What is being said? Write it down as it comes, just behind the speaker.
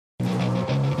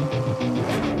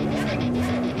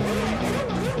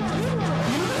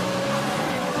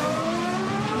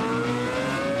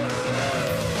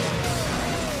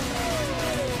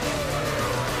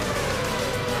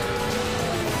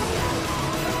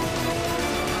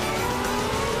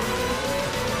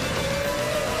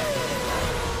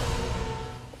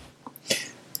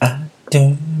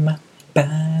New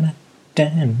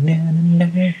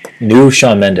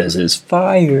Shawn Mendes is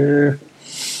fire.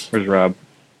 Where's Rob?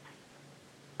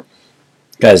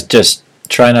 Guys, just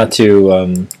try not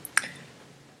to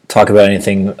talk about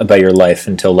anything about your life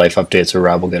until life updates or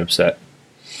Rob will get upset.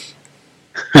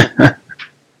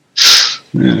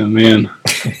 Yeah, man.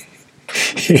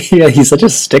 Yeah, he's such a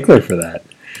stickler for that.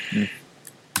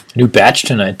 New batch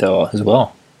tonight, though, as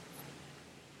well.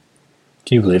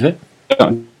 Can you believe it?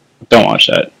 Don't watch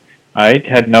that. I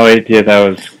had no idea that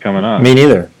was coming on. Me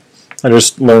neither. I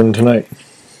just learned tonight.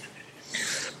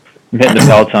 I'm hitting the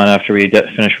Peloton after we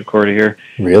finish recording here.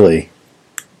 Really?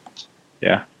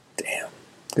 Yeah. Damn.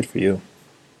 Good for you.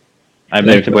 I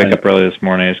meant to wake up early this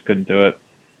morning. I just couldn't do it.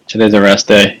 Today's a rest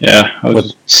day. Yeah, I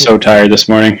was so tired this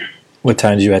morning. What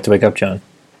time did you have to wake up, John?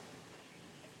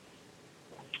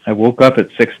 I woke up at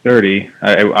 6:30.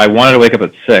 I wanted to wake up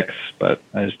at 6, but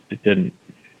I just didn't.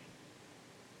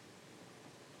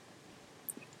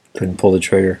 Couldn't pull the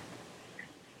trigger.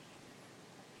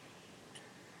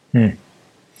 8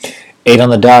 on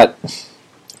the dot.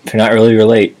 If you're not early, you're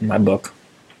late, in my book.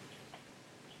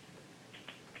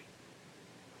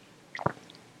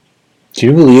 Do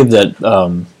you believe that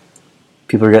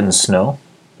people are getting snow?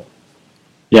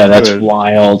 Yeah, that's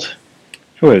wild.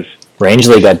 Who is?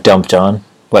 Rangeley got dumped on.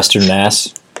 Western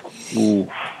Mass. Ooh.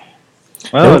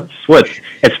 Well,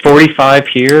 it's 45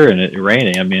 here and it's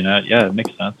raining. I mean, yeah, it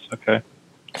makes sense. Okay.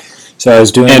 So I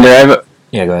was doing... Andrew,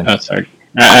 yeah, go ahead. Oh, sorry.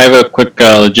 I have a quick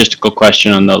logistical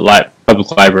question on the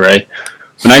public library.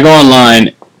 When I go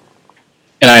online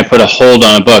and I put a hold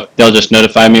on a book, they'll just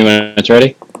notify me when it's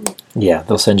ready? Yeah,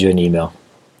 they'll send you an email.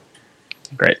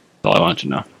 Great. That's all I want to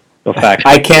know.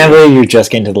 I can't believe you're just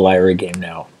getting to the library game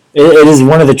now. It is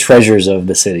one of the treasures of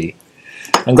the city.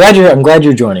 I'm glad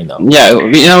you're joining though.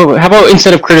 Yeah, how about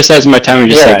instead of criticizing my time, we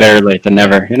just say better late than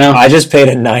never, I just paid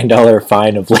a $9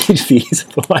 fine of late fees.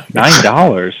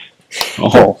 $9?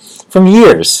 Oh. From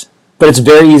years. But it's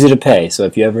very easy to pay, so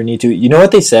if you ever need to... You know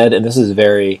what they said, and this is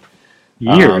very...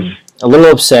 Years? A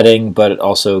little upsetting, but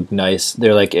also nice.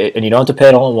 They're like, and you don't have to pay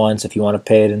it all at once. If you want to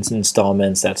pay it in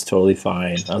installments, that's totally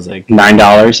fine. I was like...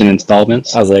 $9 in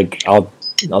installments? I was like, I'll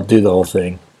do the whole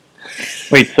thing.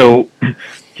 Wait, so...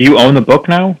 Do you own the book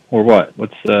now, or what?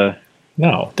 What's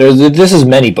No, this is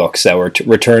many books that were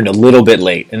returned a little bit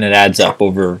late, and it adds up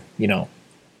over,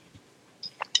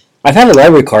 I've had a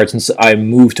library card since I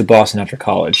moved to Boston after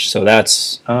college, so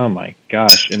that's... Oh my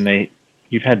gosh, and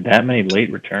you've had that many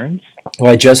late returns?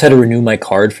 Well, I just had to renew my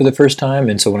card for the first time,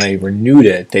 and so when I renewed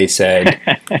it, they said,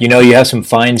 you have some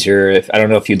fines here, I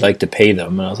don't know if you'd like to pay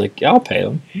them. And I was like, yeah, I'll pay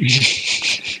them.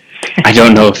 I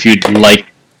don't know if you'd like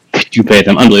to pay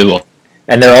them. Unbelievable.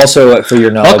 And they're also, for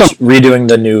your knowledge, redoing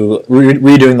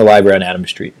the library on Adams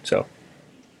Street. So,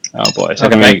 oh boy, so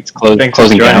it's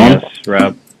closing down. Us,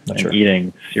 Rob, and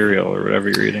eating cereal or whatever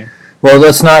you're eating. Well,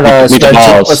 let's not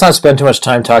spend too much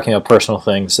time talking about personal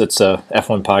things. It's a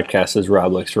F1 podcast, as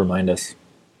Rob likes to remind us.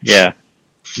 Yeah,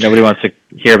 nobody wants to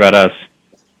hear about us.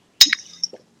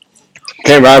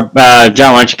 Okay, Rob,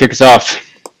 John, why don't you kick us off?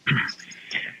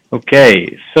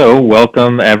 Okay, so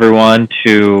welcome everyone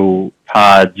to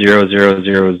Pod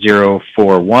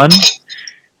 000041.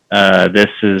 This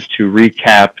is to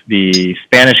recap the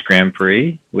Spanish Grand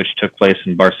Prix, which took place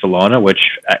in Barcelona,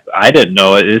 which I didn't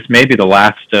know. This may be the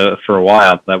last for a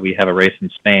while that we have a race in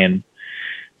Spain.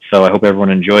 So I hope everyone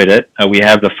enjoyed it. We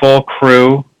have the full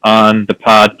crew on the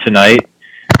pod tonight.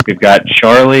 We've got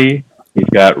Charlie,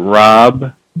 we've got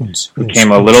Rob, who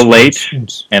came a little late,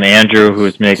 and Andrew, who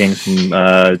is making some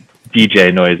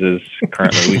DJ noises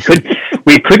currently.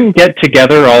 We couldn't get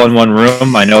together all in one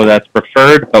room. I know that's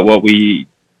preferred, but what we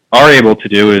are able to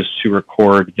do is to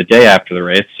record the day after the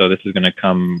race. So this is going to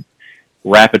come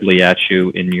rapidly at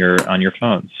you on your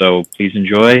phone. So please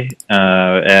enjoy.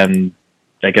 And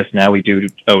I guess now we do.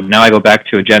 Oh, now I go back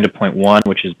to agenda point 1,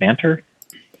 which is banter.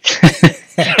 we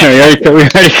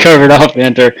already covered off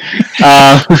banter.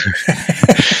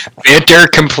 Banter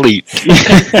complete.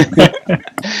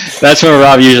 That's when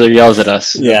Rob usually yells at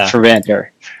us for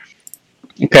banter.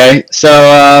 Okay,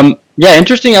 so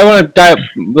interesting. I want to dive.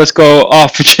 Let's go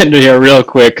off agenda here real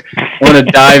quick. I want to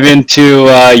dive into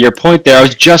your point there. I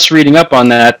was just reading up on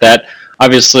that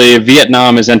obviously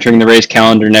Vietnam is entering the race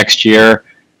calendar next year,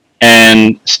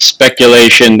 and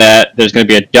speculation that there's going to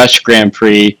be a Dutch Grand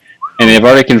Prix, and they've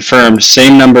already confirmed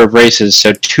same number of races,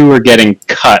 so 2 are getting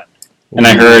cut. And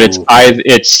I heard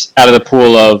it's out of the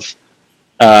pool of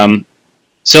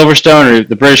Silverstone or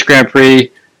the British Grand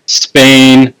Prix,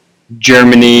 Spain,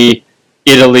 Germany,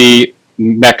 Italy,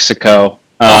 Mexico.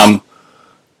 There's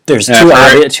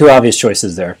There's two obvious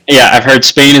choices there. Yeah, I've heard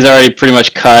Spain is already pretty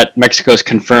much cut. Mexico's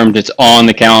confirmed it's on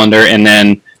the calendar, and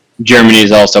then Germany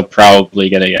is also probably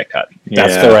going to get cut.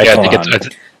 That's the right call.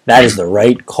 That is the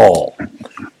right call.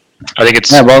 I think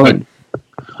it's.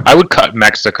 I would cut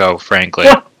Mexico, frankly.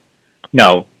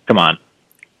 No, come on.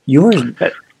 You were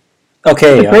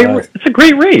okay. It's a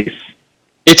great race.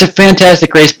 It's a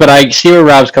fantastic race, but I see where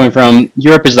Rob's coming from.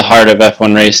 Europe is the heart of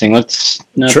F1 racing. Let's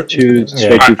not choose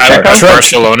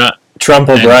Barcelona. Trump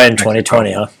O'Brien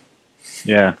 2020, huh?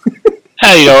 Yeah.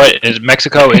 You know what?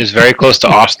 Mexico is very close to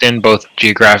Austin, both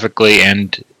geographically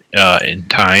and in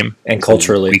time and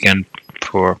culturally. Weekend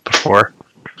before.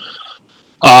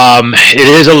 It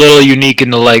is a little unique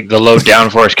in the low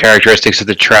downforce characteristics of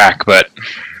the track, but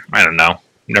I don't know.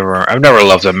 I've never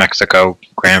loved the Mexico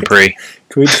Grand Prix.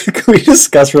 Can we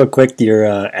discuss real quick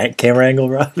your camera angle,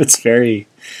 Rob? It's very.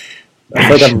 I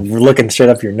feel like I'm looking straight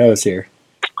up your nose here.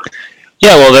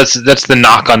 Yeah, well, that's the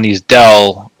knock on these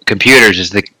Dell computers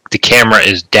is the camera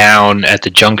is down at the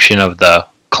junction of the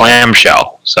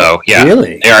clamshell. So yeah,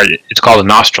 really, it's called a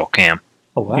nostril cam.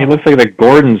 Oh wow! He looks like the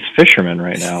Gordon's fisherman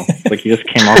right now. Like he just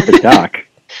came off the dock.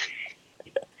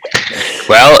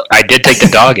 Well, I did take the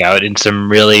dog out in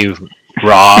some really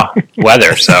raw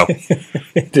weather, so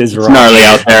it is raw. It's gnarly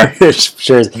out there. It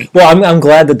sure is. Well, I'm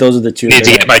glad that those are the two. Need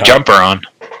to get my jumper on.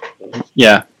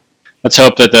 Yeah, let's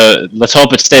hope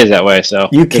it stays that way. So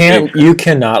you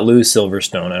cannot lose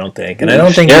Silverstone, I don't think, and I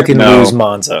don't think you can lose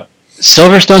Monza.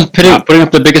 Silverstone's putting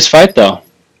up the biggest fight though.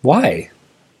 Why?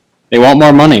 They want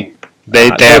more money.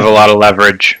 They have a lot of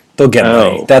leverage. They'll get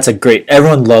money. That's a great.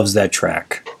 Everyone loves that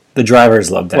track. The drivers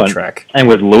love that track. And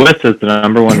with Lewis as the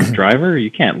number one driver,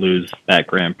 you can't lose that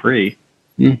Grand Prix.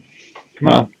 Come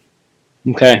on.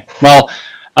 Okay. Well,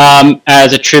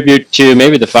 as a tribute to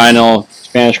maybe the final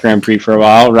Spanish Grand Prix for a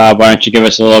while, Rob, why don't you give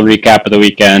us a little recap of the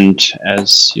weekend,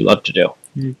 as you love to do?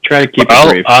 Try to keep it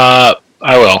brief. I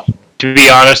will. To be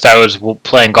honest, I was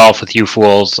playing golf with you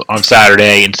fools on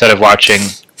Saturday instead of watching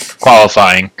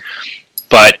qualifying.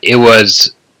 But it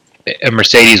was a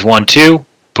Mercedes 1-2.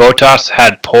 Bottas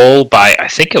had pole by, I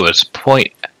think it was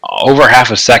over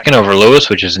half a second over Lewis,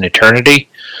 which is an eternity.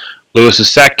 Lewis is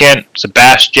second,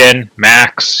 Sebastian,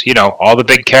 Max, all the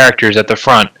big characters at the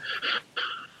front.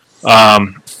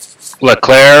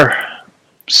 Leclerc,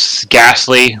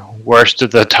 Gasly, worst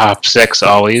of the top six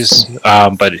always,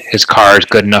 but his car is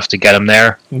good enough to get him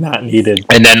there. Not needed.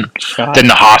 And then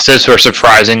the Haas's, who are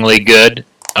surprisingly good,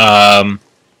 7-8.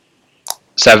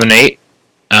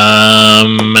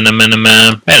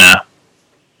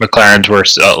 McLaren's were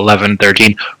 11,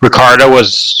 13. Ricardo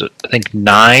was, I think,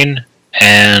 9,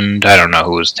 and I don't know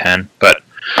who was 10. But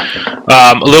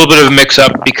a little bit of a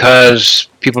mix-up because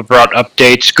people brought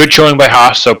updates. Good showing by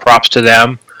Haas, so props to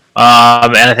them.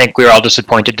 And I think we were all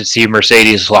disappointed to see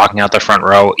Mercedes locking out the front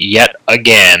row yet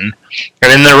again.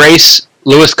 And in the race,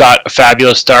 Lewis got a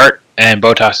fabulous start, and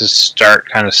Bottas' start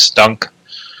kind of stunk.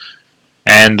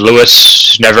 And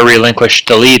Lewis never relinquished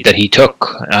the lead that he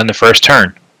took on the first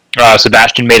turn.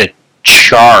 Sebastian made a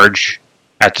charge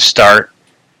at the start,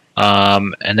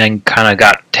 and then kind of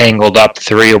got tangled up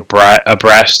 3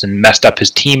 abreast and messed up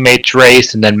his teammates'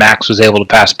 race, and then Max was able to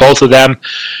pass both of them.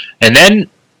 And then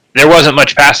there wasn't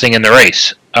much passing in the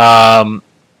race. And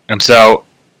so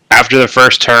after the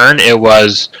first turn, it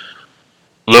was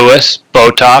Lewis,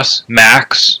 Bottas,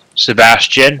 Max,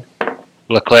 Sebastian,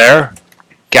 Leclerc,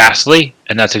 Gasly,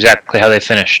 and that's exactly how they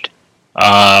finished.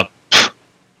 So,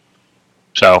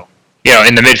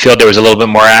 in the midfield there was a little bit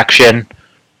more action.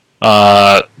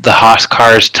 The Haas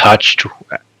cars touched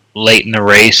late in the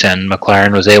race, and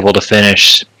McLaren was able to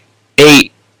finish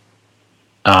 8.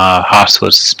 Haas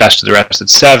was best of the rest at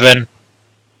 7.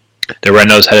 The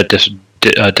Renaults had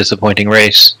a disappointing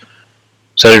race.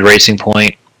 So did Racing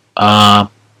Point. I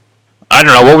don't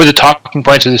know. What were the talking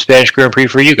points of the Spanish Grand Prix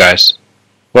for you guys?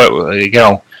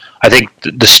 I think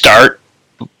the start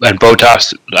and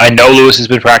Bottas. I know Lewis has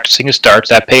been practicing his starts.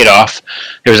 That paid off.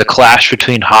 There was a clash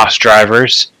between Haas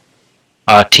drivers,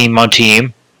 team on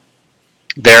team.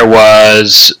 There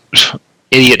was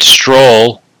idiot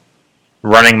Stroll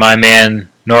running my man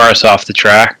Norris off the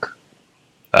track.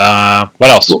 What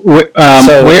else? Go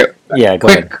ahead.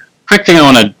 Quick thing I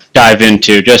want to dive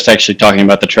into, just actually talking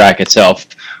about the track itself.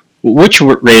 Which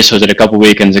race was it a couple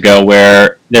weekends ago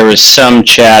where there was some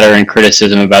chatter and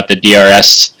criticism about the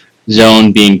DRS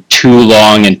zone being too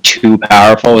long and too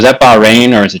powerful? Was that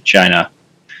Bahrain or is it China?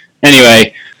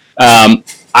 Anyway,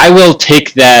 I will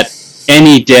take that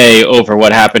any day over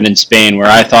what happened in Spain, where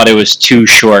I thought it was too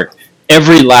short.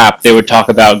 Every lap they would talk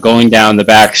about going down the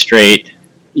back straight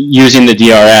using the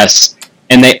DRS,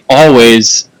 and they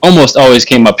almost always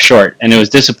came up short, and it was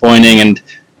disappointing, and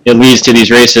it leads to these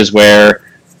races where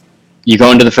you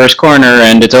go into the first corner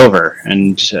and it's over,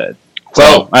 and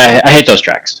well, I hate those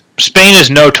tracks. Spain is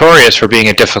notorious for being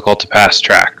a difficult to pass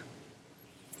track.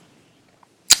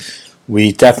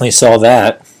 We definitely saw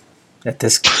that at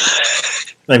this.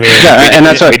 I mean, and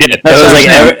that's what we did.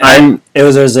 It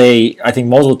was I think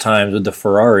multiple times with the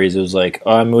Ferraris, it was like,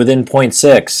 oh, I'm within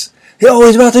 0.6. Oh,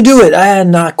 he's about to do it.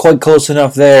 Not quite close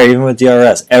enough there, even with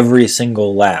DRS. Every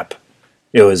single lap,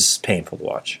 it was painful to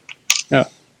watch. Yeah.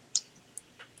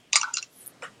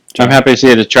 I'm happy to see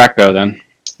it at track though, then,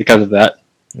 because of that.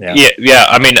 Yeah.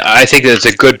 I mean, I think that it's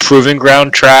a good proving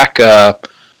ground track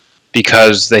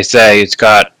because they say it's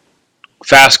got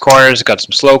fast corners, it's got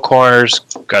some slow corners,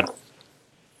 got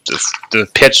the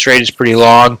pit straight is pretty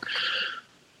long,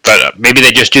 but maybe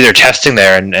they just do their testing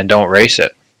there and don't race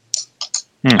it.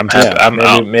 I'm happy.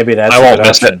 Yeah, maybe that's I won't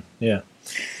miss it. Yeah.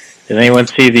 Did anyone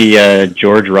see the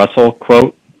George Russell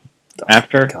quote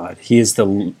after? God, he is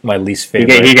my least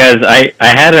favorite. He goes, I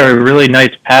had a really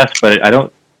nice pass, but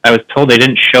I was told they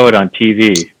didn't show it on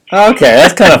TV. Okay,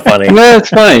 that's kind of funny. No, it's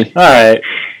funny. All right.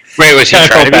 Wait, was he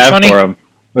trying to be funny? For him.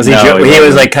 Was he? No, he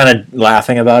was like kind of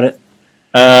laughing about it.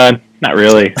 Not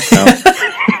really. No.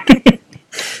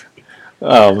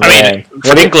 Oh man! I mean,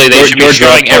 frankly, they should be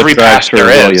showing every pass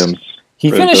there is. He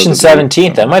finished in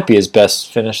 17th. That might be his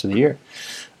best finish of the year.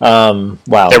 Wow.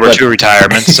 There were 2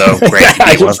 retirements, so great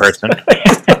to be one person.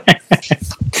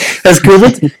 Has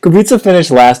Kubica finished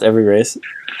last every race?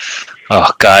 Oh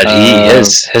God,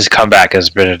 his comeback has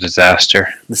been a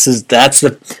disaster. There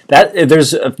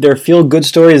are feel good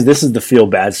stories. This is the feel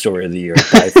bad story of the year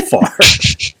by far.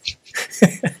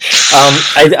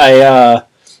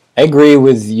 I agree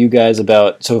with you guys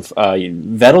about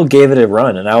Vettel gave it a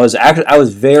run, and I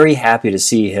was very happy to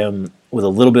see him with a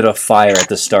little bit of fire at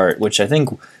the start, which I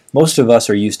think most of us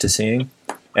are used to seeing,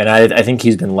 and I think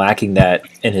he's been lacking that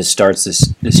in his starts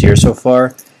this year so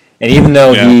far. And even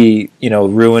though he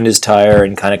ruined his tire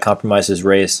and kind of compromised his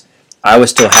race, I was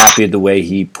still happy with the way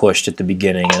he pushed at the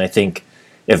beginning. And I think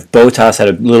if Bottas had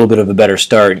a little bit of a better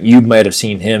start, you might have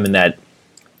seen him in that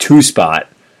 2 spot.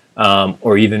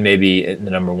 Or even maybe in the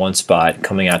number 1 spot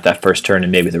coming out that first turn,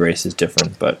 and maybe the race is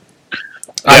different. But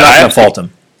I'm not going to fault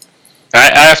him. I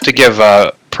have to give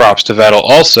props to Vettel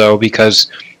also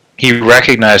because he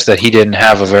recognized that he didn't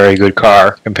have a very good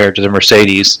car compared to the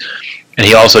Mercedes, and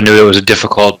he also knew it was a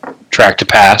difficult track to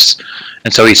pass.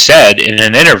 And so he said in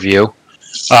an interview,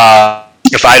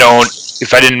 if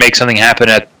I didn't make something happen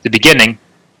at the beginning,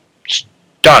 it's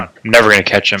done. I'm never going to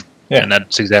catch him. Yeah. And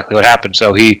that's exactly what happened.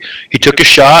 So he took a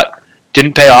shot,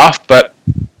 didn't pay off, but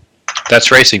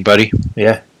that's racing, buddy.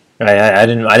 Yeah, I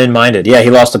didn't mind it. Yeah, he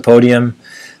lost the podium,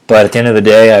 but at the end of the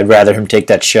day, I'd rather him take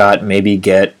that shot, maybe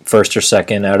get first or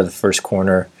second out of the first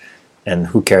corner, and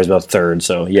who cares about third?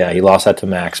 So yeah, he lost that to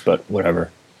Max, but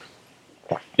whatever.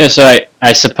 Yeah, so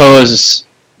I suppose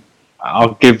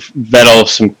I'll give Vettel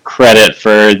some credit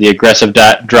for the aggressive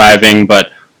driving,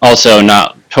 but also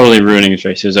not totally ruining his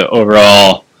races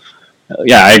overall.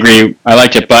 Yeah, I agree. I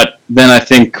liked it, but then I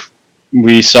think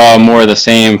we saw more of the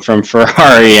same from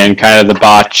Ferrari and kind of the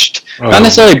botched, not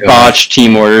necessarily botched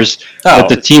team orders, but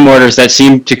the team orders that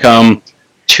seem to come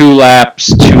 2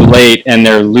 laps too late, and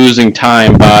they're losing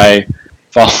time by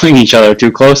following each other too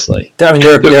closely. I mean,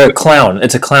 they're a clown.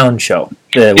 It's a clown show.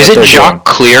 Is it Jacques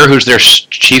Clear who's their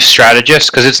chief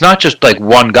strategist? Because it's not just like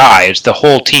one guy; it's the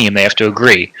whole team. They have to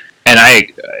agree. And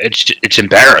it's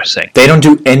embarrassing. They don't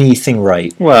do anything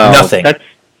right. Well, nothing.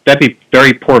 That'd be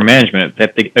very poor management.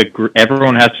 That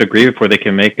everyone has to agree before they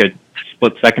can make a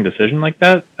split-second decision like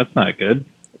that. That's not good.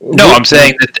 No, I'm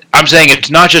saying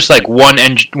it's not just like one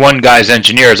guy's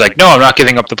engineer is like, no, I'm not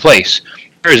giving up the place.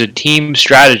 There is a team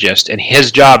strategist, and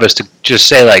his job is to just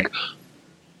say like,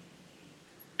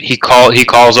 he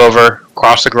calls over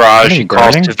across the garage. He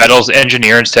calls to Vettel's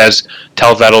engineer and says,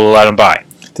 tell Vettel to let him by.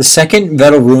 The second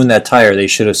Vettel ruined that tire, they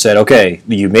should have said, okay,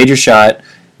 you made your shot.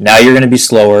 Now you're going to be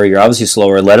slower. You're obviously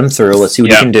slower. Let him through. Let's see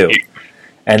what you can do.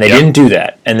 And they didn't do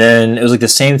that. And then it was like the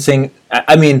same thing.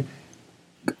 I mean,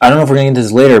 I don't know if we're going to get into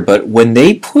this later, but when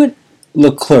they put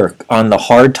Leclerc on the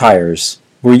hard tires,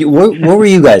 what were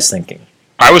you guys thinking?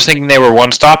 I was thinking they were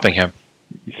one-stopping him.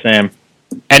 Sam.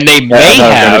 And they may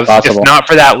have, if not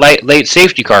for that late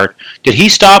safety car. Did he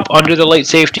stop under the late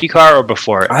safety car or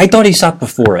before it? I thought he stopped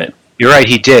before it. You're right,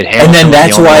 he did. Hamilton, and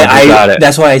then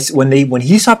that's why when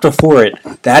he stopped before it,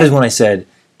 that is when I said,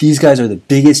 these guys are the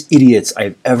biggest idiots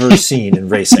I've ever seen in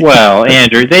racing. Well,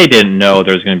 Andrew, they didn't know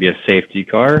there was going to be a safety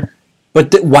car.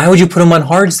 But why would you put them on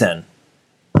hards then?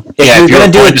 If you're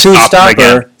going to do a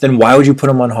 2-stopper, then why would you put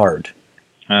them on hard?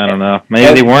 I don't know.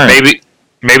 Maybe they weren't.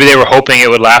 Maybe they were hoping it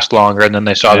would last longer, and then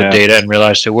they saw the data and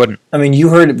realized it wouldn't. I mean, you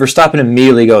heard Verstappen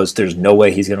immediately goes, "There's no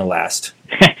way he's going to last."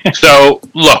 So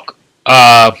look,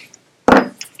 I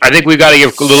think we got to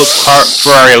give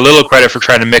Ferrari a little credit for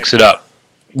trying to mix it up.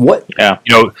 What? Yeah.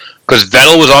 Because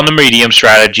Vettel was on the medium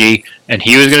strategy, and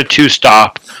he was going to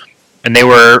two-stop, and they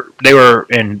were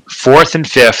in 4th and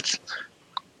 5th.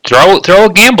 Throw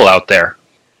a gamble out there.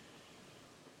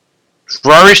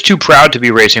 Ferrari's too proud to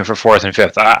be racing for 4th and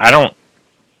 5th. I don't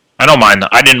mind.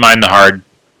 I didn't mind the hard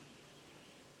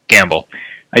gamble.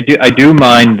 I do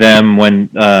mind them when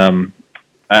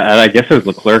I guess it was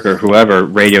Leclerc or whoever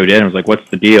radioed in and was like, "What's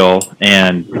the deal?"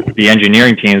 And the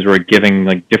engineering teams were giving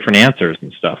like different answers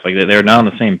and stuff. Like they're not on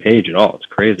the same page at all. It's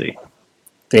crazy.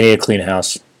 They need a clean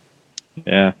house.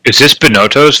 Yeah. Is this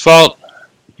Binotto's fault?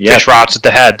 Yeah. Fish rots at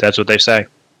the head. That's what they say.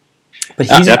 But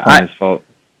he's definitely his fault.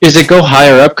 Is it go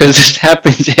higher up? Because this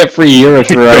happens every year with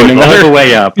Ferrari. All the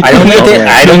way up. I don't think they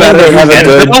have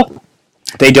a good.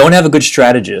 They don't have a good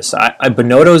strategist.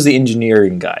 Binotto's the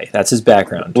engineering guy. That's his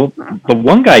background. Well, the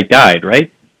one guy died,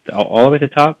 right? All the way to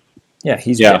the top. Yeah,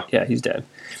 he's dead. Yeah, he's dead.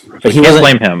 But he can't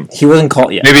blame him. He wasn't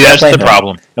called. Yeah, maybe that's the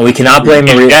problem. And we cannot blame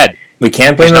Maria. Dead. We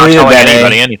can't blame Maria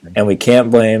Bene, anything. and we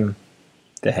can't blame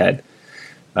the head,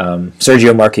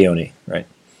 Sergio Marchionne. Right?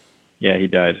 Yeah, he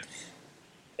died.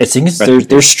 I think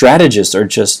their strategists are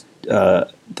just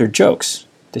they're jokes.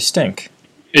 They stink.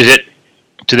 Is it?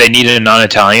 Do they need a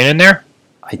non-Italian in there?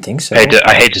 I think so.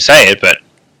 I hate to say it, but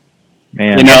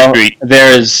man,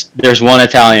 there's one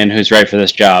Italian who's right for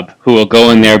this job who will go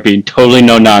in there being totally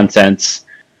no nonsense,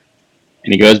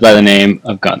 and he goes by the name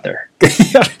of Gunther.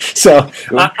 So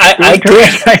I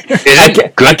can't. Is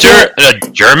it Gunther a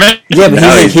German? Yeah,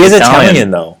 but he's Italian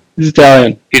though. He's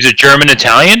Italian. He's a German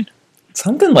Italian.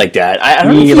 Something like that. I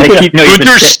don't know.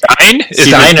 Gunther Stein is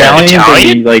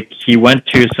Italian. He went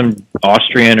to some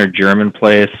Austrian or German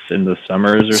place in the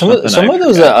summers or something. Some of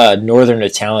those northern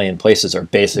Italian places are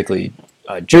basically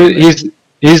German.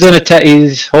 He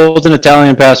holds an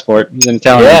Italian passport. He's an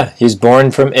Italian. Yeah, he's born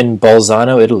in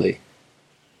Bolzano, Italy.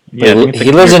 Yeah,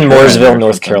 he lives in Mooresville,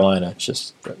 North Carolina. It's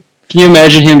just. Can you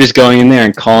imagine him just going in there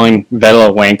and calling Vettel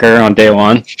a wanker on day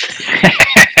one?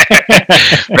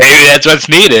 Maybe that's what's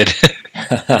needed.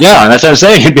 Yeah, that's what I'm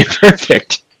saying. It'd be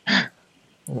perfect.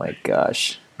 Oh my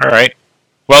gosh. All right.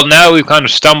 Well, now we've kind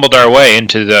of stumbled our way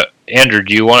into the... Andrew,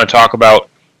 do you want to talk about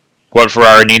what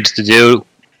Ferrari needs to do?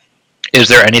 Is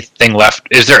there anything left?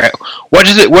 What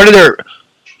are their...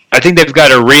 I think they've got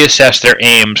to reassess their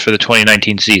aims for the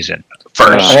 2019 season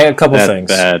first. I have a couple things.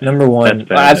 Bad. Number one,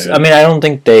 I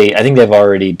think they've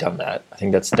already done that. I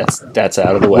think that's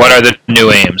out of the way. What are the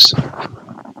new aims?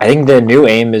 I think the new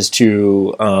aim is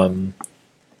to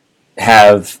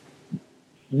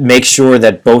make sure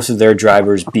that both of their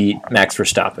drivers beat Max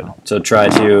Verstappen. So try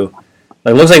to...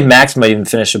 It looks like Max might even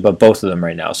finish above both of them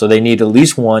right now. So they need at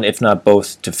least one, if not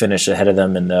both, to finish ahead of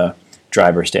them in the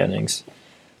driver standings.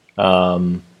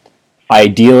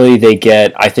 Ideally,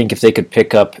 I think if they could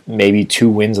pick up maybe 2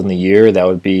 wins on the year, that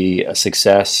would be a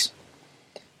success.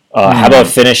 How about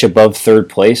finish above 3rd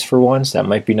place for once? That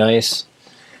might be nice.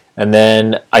 And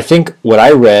then I think what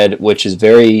I read, which is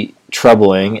very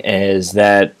troubling, is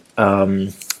that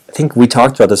I think we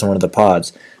talked about this on one of the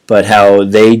pods, but how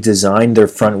they designed their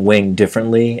front wing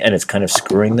differently, and it's kind of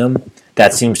screwing them.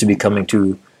 That seems to be coming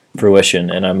to fruition,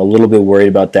 and I'm a little bit worried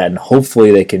about that, and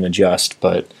hopefully they can adjust.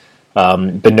 But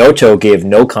Binotto gave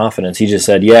no confidence. He just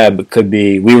said, yeah, it could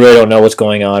be, we really don't know what's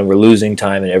going on. We're losing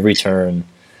time in every turn.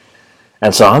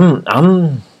 And so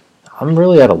I'm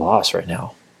really at a loss right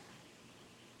now.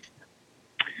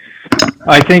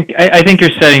 I think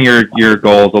you're setting your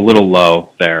goals a little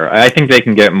low there. I think they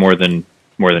can get more than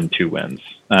 2 wins.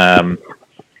 And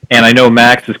I know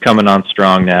Max is coming on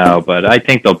strong now, but I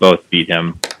think they'll both beat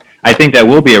him. I think that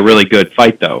will be a really good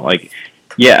fight, though.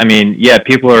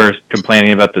 People are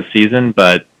complaining about the season,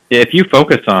 but if you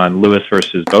focus on Lewis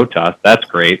versus Bottas, that's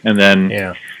great. And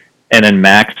then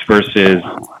Max versus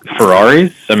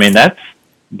Ferraris,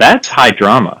 that's high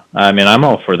drama. I'm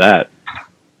all for that.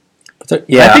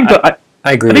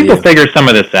 I agree. I think they'll figure some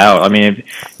of this out.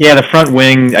 The front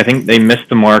wing, I think they missed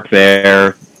the mark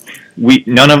there.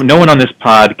 No one on this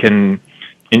pod can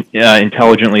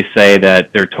intelligently say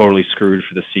that they're totally screwed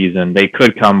for the season. They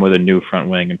could come with a new front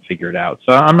wing and figure it out.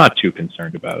 So I'm not too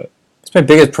concerned about it. My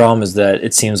biggest problem is that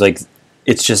it seems like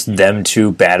it's just them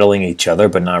two battling each other,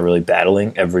 but not really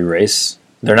battling every race.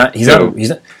 They're not. He's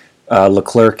not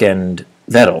Leclerc and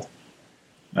Vettel.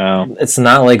 Oh. It's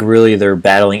not like really they're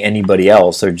battling anybody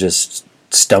else. They're just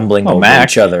stumbling over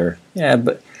each other. Yeah,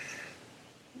 but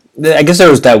I guess there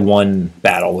was that one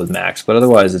battle with Max, but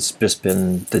otherwise it's just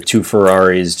been the two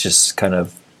Ferraris just kind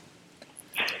of,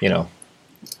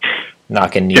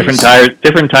 knocking knees.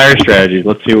 Different tire strategies.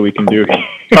 Let's see what we can do.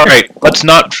 All right, let's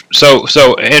not. So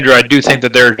Andrew, I do think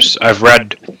that I've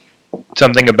read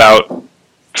something about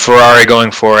Ferrari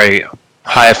going for a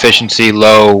high efficiency,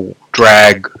 low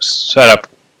drag setup,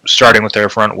 starting with their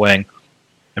front wing,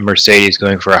 and Mercedes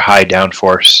going for a high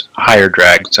downforce, higher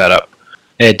drag setup.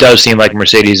 And it does seem like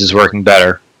Mercedes is working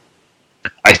better.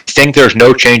 I think there's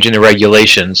no change in the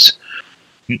regulations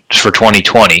for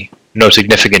 2020, no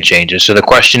significant changes. So the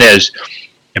question is,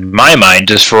 in my mind,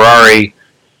 does Ferrari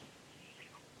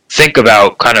think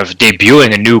about kind of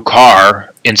debuting a new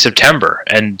car in September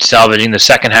and salvaging the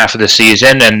second half of the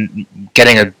season and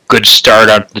getting a good start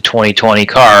on the 2020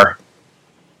 car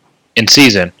in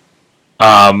season?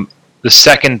 The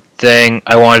second thing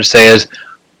I wanted to say is,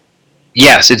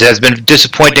 yes, it has been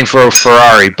disappointing for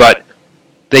Ferrari, but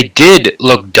they did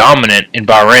look dominant in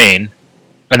Bahrain,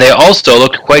 and they also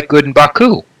looked quite good in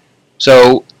Baku.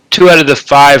 So 2 out of the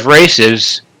 5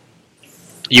 races,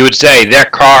 you would say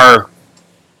that car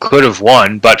could have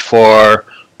won, but for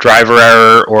driver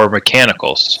error or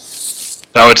mechanicals.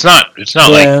 So it's not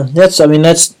like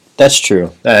that's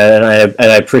true, and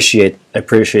I appreciate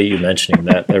you mentioning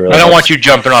that. I don't want you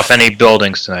jumping off any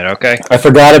buildings tonight, okay? I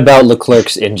forgot about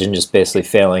Leclerc's engine just basically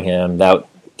failing him. That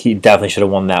he definitely should have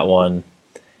won that one.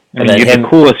 And then you're the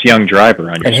coolest young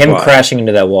driver on your squad. Him crashing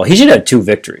into that wall. He should have 2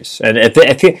 victories. And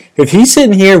if he's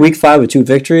sitting here week 5 with 2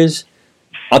 victories,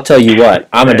 I'll tell you what,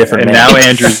 I'm a different man.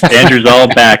 And now Andrew's all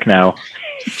back now.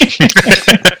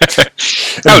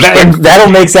 That'll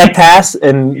make that pass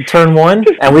in turn 1,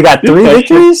 and we got 3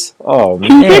 victories? Oh,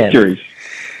 man. 2 victories.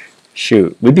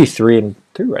 Shoot, we'd be 3-2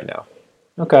 right now.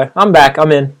 Okay, I'm back.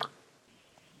 I'm in.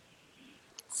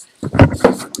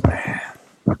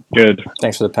 Good.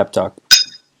 Thanks for the pep talk.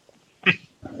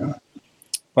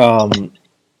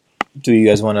 Do you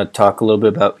guys want to talk a little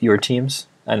bit about your teams?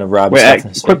 I know Rob. Quick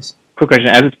question.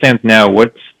 As it stands now,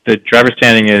 what's the driver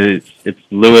standing is? It's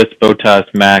Lewis,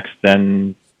 Bottas, Max,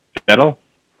 then Vettel?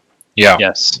 Yeah.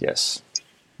 Yes.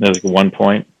 There's 1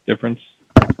 point difference?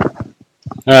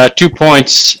 2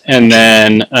 points, and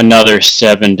then another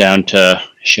 7 down to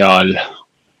Charles.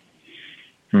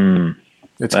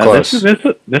 It's close. This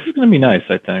is going to be nice,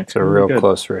 I think. It's a real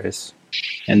close race.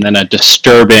 And then a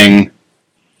disturbing,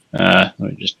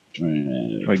 Gasly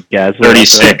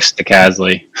 36 to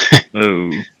Gasly.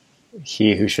 Ooh.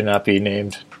 He who should not be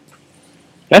named.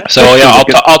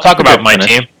 I'll talk about my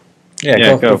team.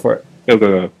 Yeah, go for it.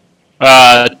 Go.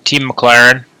 Team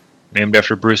McLaren, named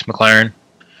after Bruce McLaren.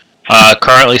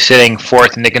 Currently sitting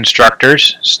 4th in the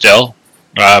constructors. Still,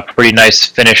 pretty nice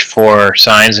finish for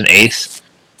Sainz in 8th.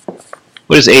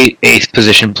 What does 8th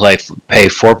position pay?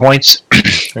 4 points? I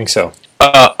think so.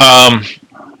 I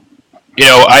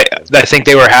think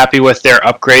they were happy with their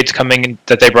upgrades coming in,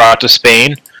 that they brought to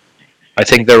Spain. I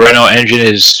think the Renault engine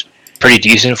is pretty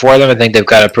decent for them. I think they've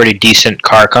got a pretty decent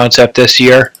car concept this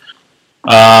year.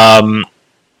 They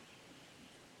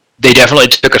definitely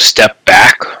took a step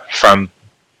back from...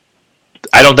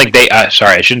 I don't think they...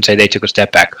 sorry, I shouldn't say they took a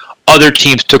step back. Other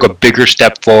teams took a bigger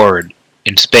step forward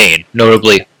in Spain,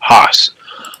 notably Haas.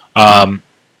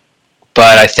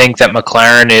 But I think that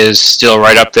McLaren is still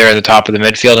right up there at the top of the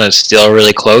midfield, and it's still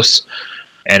really close.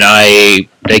 And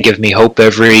they give me hope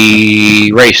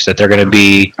every race that they're going to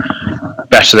be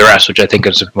best of the rest, which I think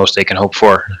is the most they can hope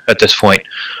for at this point.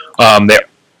 They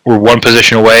were 1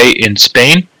 position away in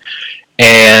Spain,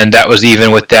 and that was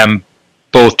even with them,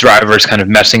 both drivers kind of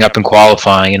messing up in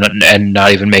qualifying and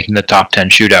not even making the top 10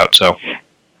 shootout. So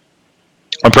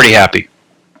I'm pretty happy.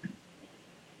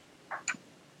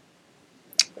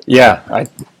 Yeah, I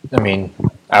mean,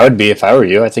 I would be if I were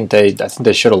you. I think they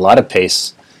showed a lot of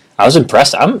pace. I was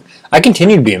impressed. I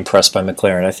continue to be impressed by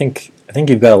McLaren. I think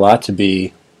you've got a lot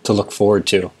to look forward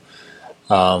to.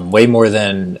 Way more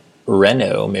than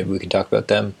Renault. Maybe we can talk about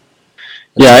them.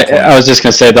 I was just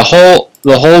gonna say the whole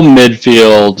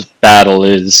midfield battle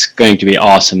is going to be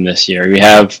awesome this year. We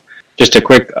have just a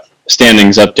quick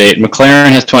standings update.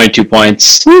 McLaren has 22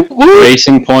 points.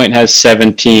 Racing Point has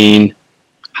 17.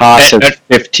 Haas has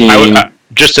 15.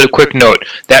 Just a quick note: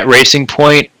 that Racing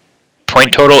Point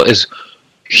total is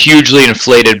hugely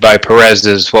inflated by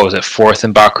Perez's 4th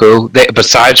in Baku.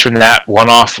 Besides from that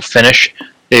one-off finish,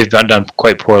 they've done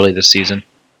quite poorly this season.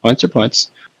 Points are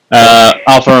points.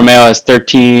 Alfa Romeo has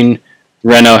 13.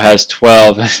 Renault has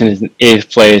 12 in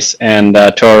 8th place, and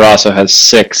Toro Rosso has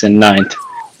 6 in 9th.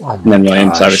 And then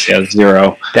Williams obviously has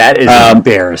 0. That is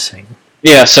embarrassing.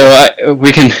 Yeah, so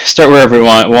we can start wherever we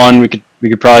want. One, we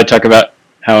could probably talk about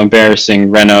how embarrassing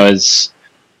Renault is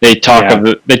They talk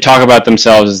about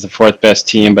themselves as the fourth best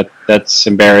team, but that's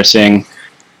embarrassing.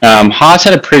 Haas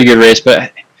had a pretty good race,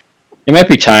 but it might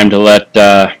be time to let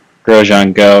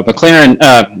Grosjean go.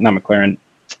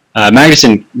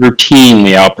 Magnussen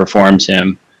routinely outperforms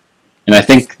him, and I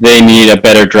think they need a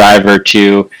better driver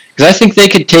because I think they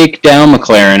could take down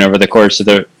McLaren over the course of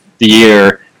the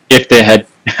year if they had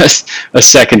a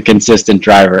second consistent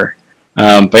driver.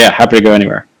 But yeah, happy to go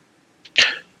anywhere.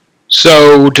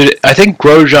 So I think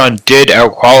Grosjean did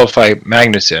outqualify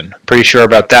Magnussen. Pretty sure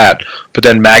about that. But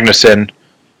then Magnussen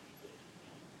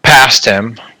passed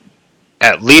him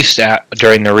at least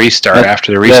during the restart.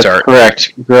 After the restart, that's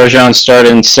correct. Grosjean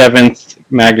started in 7th.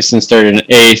 Magnussen started in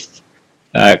 8th.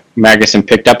 Magnussen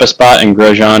picked up a spot, and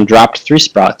Grosjean dropped 3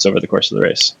 spots over the course of the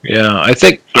race. Yeah, I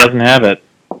think he doesn't have it.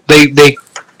 They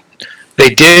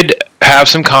did have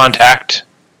some contact.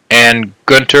 And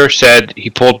Gunter said he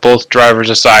pulled both drivers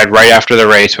aside right after the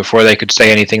race before they could say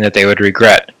anything that they would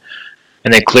regret.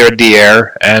 And they cleared the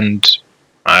air, and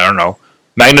I don't know.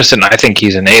 Magnussen, I think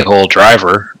he's an a-hole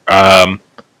driver. And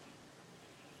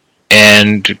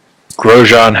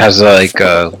Grosjean has a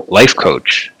life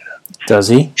coach. Does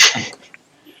he?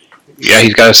 Yeah,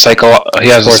 he's got a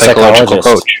psychological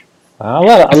coach. A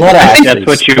lot of athletes. That's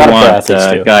what you want,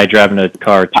 a guy driving a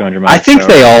car 200 miles I think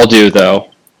they all do, though.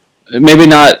 Maybe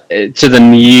not to the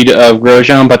need of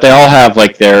Grosjean, but they all have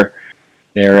their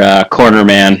corner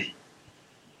man.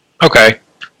 Okay.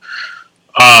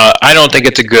 I don't think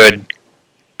it's a good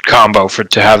combo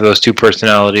to have those two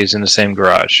personalities in the same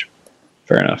garage.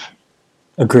 Fair enough.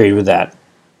 Agreed with that.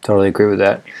 Totally agree with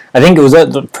that. I think it was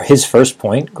his first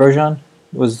point. Grosjean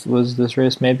was this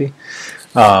race maybe.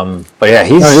 But yeah,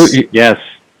 yes.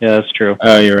 Yeah, that's true.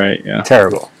 Oh, you're right. Yeah,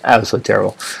 terrible, absolutely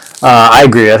terrible. I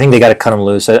agree. I think they got to cut him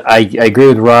loose. I agree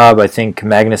with Rob. I think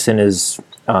Magnussen is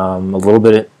a little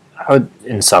bit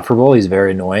insufferable. He's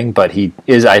very annoying, but he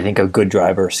is, I think, a good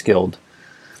driver, skilled.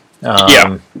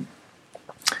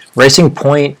 Racing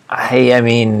Point. I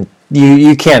mean,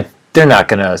 you can't. They're not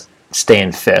going to stay in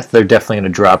 5th. They're definitely going to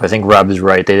drop. I think Rob is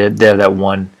right. They have that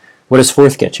one. What does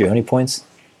 4th get you? How many points?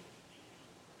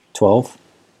 12.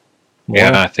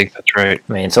 Yeah, I think that's right.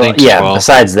 I mean, so yeah. 12.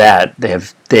 Besides that, they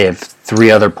have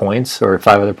 3 other points or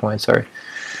 5 other points. Sorry.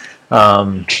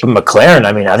 But McLaren,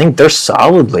 I mean, I think they're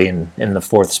solidly in the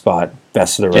 4th spot,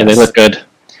 best of the rest. Yeah, they look good.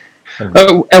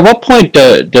 At what point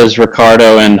does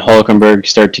Ricciardo and Hülkenberg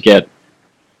start to get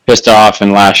pissed off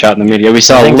and lash out in the media? We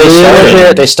saw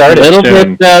they started a little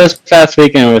bit this past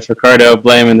weekend with Ricciardo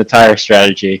blaming the tire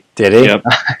strategy. Did he? Yep.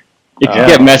 It could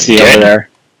get messy over there.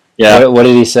 Yeah. What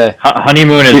did he say?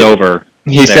 Honeymoon is over.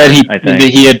 He said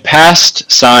he had passed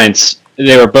Sainz.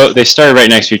 They started right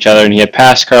next to each other, and he had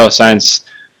passed Carlos Sainz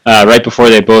right before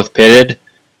they both pitted.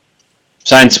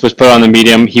 Sainz was put on the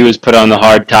medium. He was put on the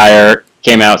hard tire.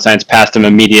 Came out. Sainz passed him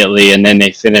immediately, and then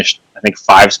they finished, I think,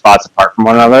 5 spots apart from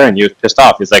one another. And he was pissed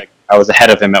off. He's like, "I was ahead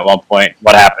of him at one point.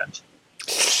 What happened?"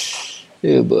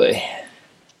 Oh boy.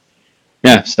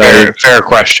 Yeah. So fair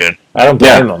question. I don't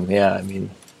blame him. Yeah, I mean.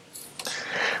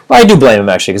 Well, I do blame him,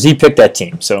 actually, because he picked that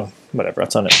team, so whatever,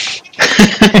 that's on it.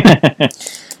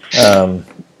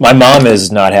 My mom is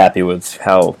not happy with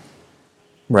how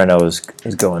Renault is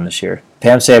going this year.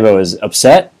 Pam Sabo is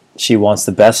upset. She wants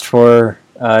the best for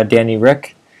Danny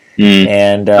Rick,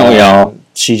 and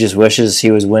she just wishes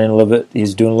he was winning a little bit.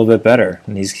 He's doing a little bit better,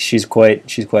 and she's quite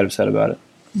upset about it.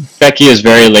 Becky is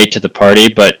very late to the party,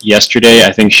 but yesterday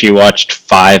I think she watched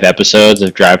 5 episodes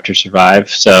of Drive to Survive,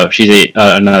 so she's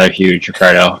another huge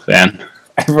Ricciardo fan.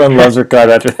 Everyone loves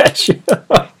Ricciardo after that show.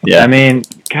 Yeah, I mean,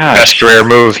 gosh. Best career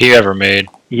move he ever made.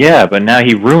 Yeah, but now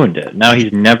he ruined it. Now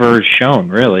he's never shown,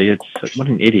 really. What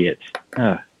an idiot.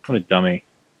 What a dummy.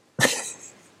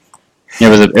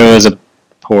 It was a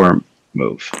poor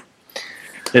move.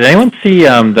 Did anyone see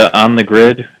the On the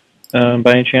Grid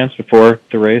by any chance before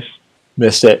the race?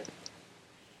 Missed it.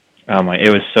 Oh my! It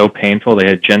was so painful. They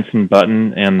had Jenson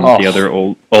Button and the other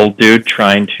old dude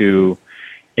trying to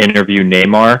interview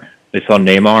Neymar. They saw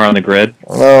Neymar on the grid.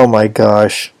 Oh my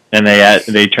gosh! And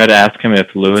they tried to ask him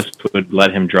if Lewis would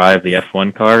let him drive the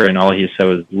F1 car, and all he said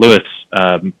was, "Lewis,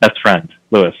 best friend,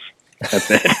 Lewis."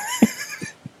 That's it.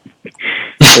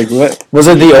 Like, what? Was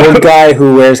it the old guy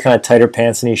who wears kind of tighter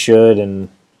pants than he should and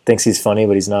thinks he's funny,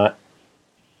 but he's not?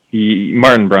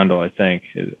 Martin Brundle, I think,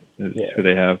 is who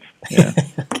they have. Yeah.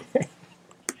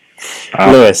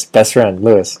 Lewis, best friend,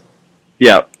 Lewis.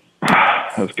 Yeah,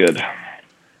 that was good.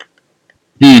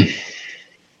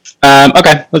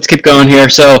 Okay, let's keep going here.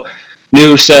 So,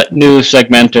 new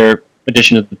segment or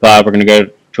addition to the pod. We're going to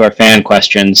go to our fan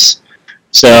questions.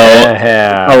 So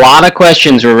a lot of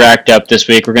questions were racked up this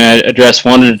week. We're going to address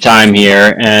one at a time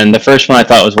here. And the first one I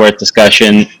thought was worth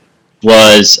discussion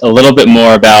was a little bit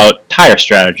more about tire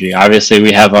strategy. Obviously,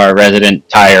 we have our resident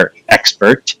tire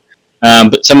expert.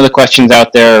 But some of the questions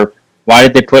out there, why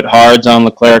did they put hards on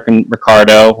Leclerc and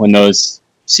Ricciardo when those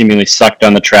seemingly sucked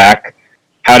on the track?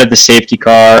 How did the safety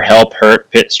car help hurt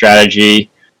pit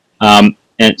strategy? And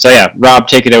so, yeah, Rob,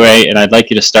 take it away. And I'd like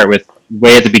you to start with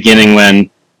way at the beginning when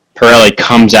Pirelli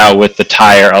comes out with the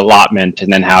tire allotment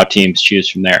and then how teams choose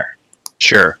from there.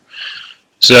 Sure.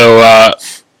 So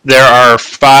there are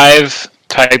 5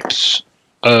 types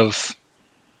of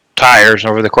tires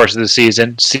over the course of the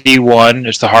season. C1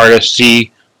 is the hardest,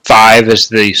 C5 is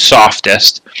the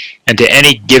softest, and to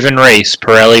any given race,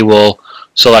 Pirelli will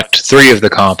select 3 of the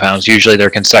compounds. Usually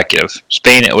they're consecutive.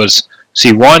 Spain, it was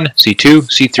C1, C2,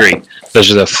 C3.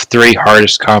 Those are the 3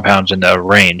 hardest compounds in the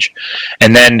range.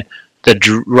 And then the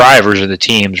drivers or the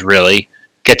teams really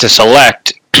get to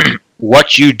select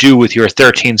what you do with your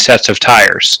 13 sets of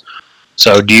tires.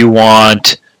 So do you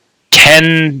want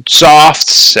 10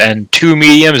 softs and 2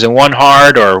 mediums and 1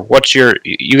 hard, or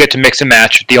you get to mix and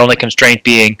match, the only constraint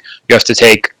being you have to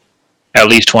take at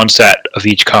least 1 set of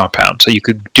each compound. So you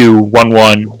could do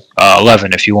 1-1,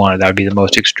 11 if you wanted. That would be the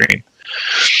most extreme.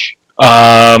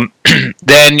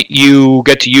 Then you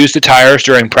get to use the tires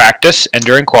during practice and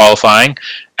during qualifying.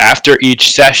 After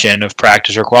each session of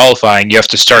practice or qualifying, you have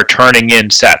to start turning in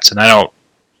sets. And I don't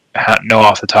know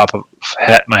off the top of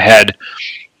my head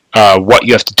what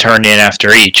you have to turn in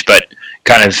after each, but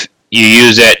kind of you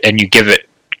use it and you give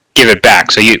it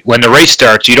back. So when the race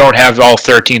starts, you don't have all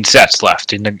 13 sets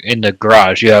left in the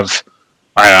garage. You have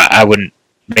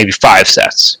maybe 5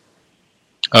 sets.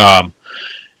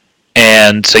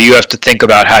 And so you have to think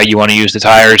about how you want to use the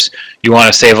tires. You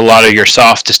want to save a lot of your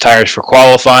softest tires for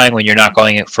qualifying when you're not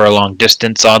going for a long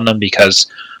distance on them, because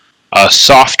a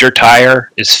softer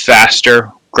tire is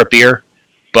faster, grippier,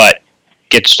 but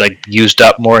gets used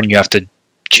up more and you have to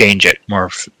change it more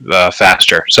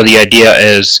faster. So the idea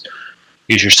is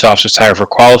use your softest tire for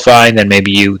qualifying, then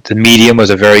maybe the medium was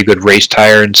a very good race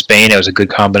tire in Spain. It was a good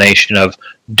combination of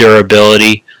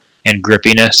durability and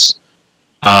grippiness.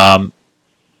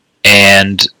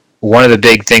 And one of the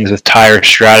big things with tire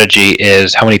strategy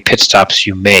is how many pit stops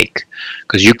you make.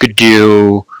 Because you could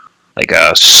do like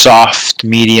a soft,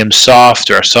 medium,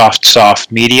 soft, or a soft,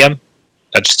 soft, medium.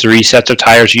 That's 3 sets of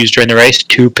tires used during the race,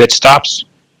 2 pit stops.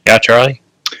 Yeah, Charlie?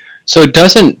 So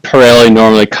doesn't Pirelli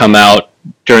normally come out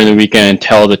during the weekend and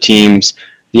tell the teams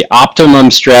the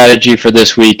optimum strategy for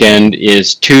this weekend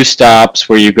is 2 stops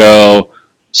where you go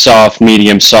soft,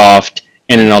 medium, soft,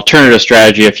 and an alternative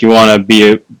strategy if you want to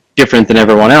be different than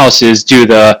everyone else is do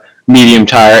the medium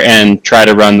tire and try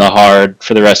to run the hard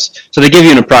for the rest. So they give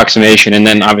you an approximation, and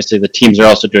then obviously the teams are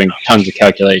also doing tons of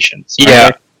calculations. Yeah.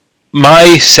 Okay?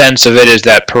 My sense of it is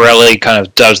that Pirelli kind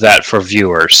of does that for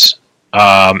viewers,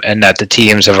 and that the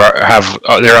teams have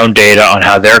their own data on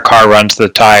how their car runs the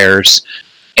tires,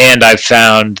 and I've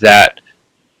found that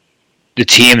the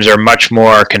teams are much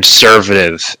more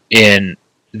conservative in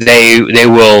they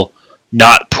will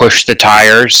not push the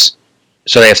tires,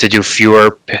 so they have to do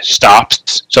fewer pit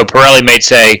stops. So Pirelli may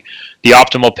say the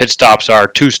optimal pit stops are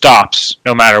 2 stops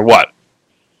no matter what,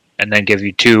 and then give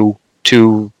you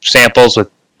two samples with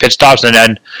pit stops, and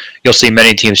then you'll see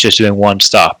many teams just doing 1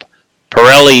 stop.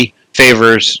 Pirelli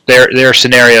favors their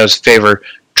scenarios favor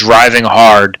driving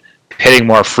hard, pitting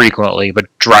more frequently, but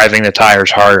driving the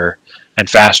tires harder and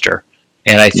faster.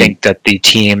 And I think that the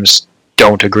teams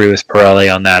don't agree with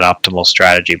Pirelli on that optimal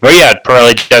strategy. But yeah,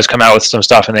 Pirelli does come out with some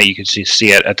stuff, and that you can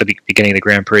see it at the beginning of the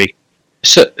Grand Prix.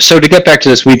 So to get back to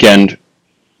this weekend,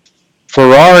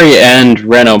 Ferrari and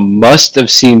Renault must have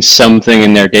seen something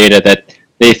in their data that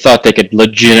they thought they could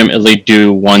legitimately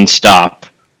do 1 stop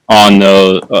on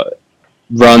the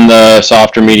run the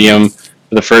soft or medium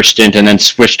for the first stint and then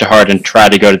switch to hard and try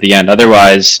to go to the end.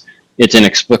 Otherwise, it's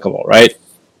inexplicable, right?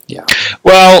 Yeah.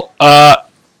 Well,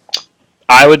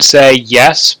 I would say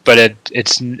yes, but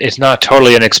it's not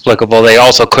totally inexplicable. They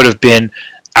also could have been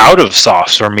out of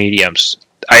softs or mediums.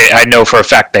 I know for a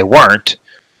fact they weren't,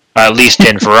 at least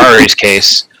in Ferrari's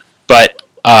case. But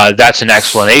that's an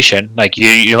explanation. Like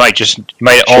you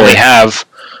might only have,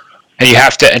 and you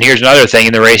have to. And here's another thing: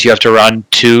 in the race, you have to run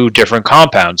 2 different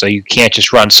compounds. So you can't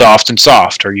just run soft and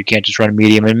soft, or you can't just run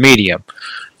medium and medium.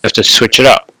 You have to switch it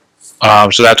up.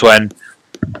 So that's when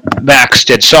Max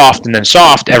did soft and then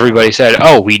soft. Everybody said,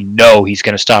 "Oh, we know he's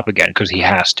going to stop again because he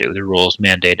has to. The rules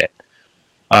mandate it."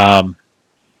 But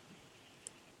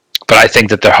I think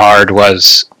that the hard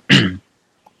was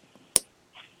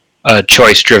a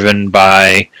choice driven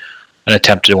by an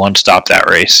attempt to 1-stop that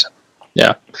race.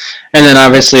 Yeah, and then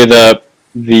obviously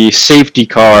the safety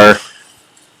car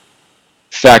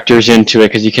factors into it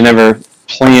because you can never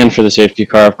plan for the safety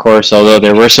car, of course. Although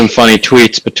there were some funny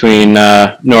tweets between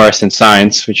Norris and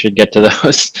Sainz, we should get to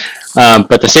those.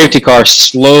 But the safety car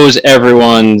slows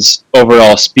everyone's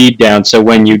overall speed down, so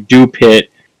when you do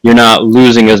pit, you're not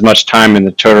losing as much time in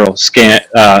the total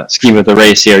scheme of the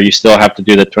race here. You still have to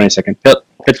do the 20-second pit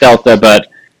delta, but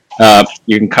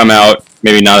you can come out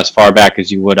maybe not as far back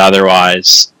as you would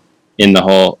otherwise in the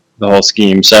whole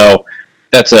scheme. So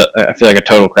that's I feel like a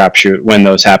total crapshoot when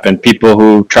those happen. People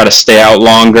who try to stay out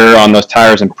longer on those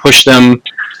tires and push them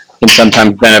can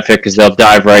sometimes benefit because they'll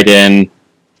dive right in,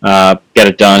 get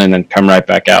it done, and then come right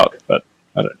back out. But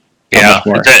yeah,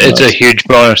 it's a huge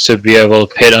bonus to be able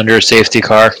to pit under a safety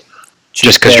car.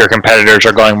 Just because your competitors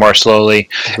are going more slowly.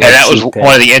 And that was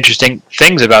one of the interesting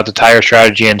things about the tire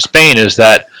strategy in Spain is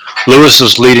that Lewis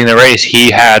was leading the race. He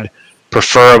had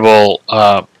preferable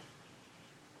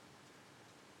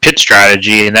pit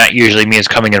strategy, and that usually means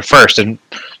coming in first. And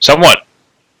somewhat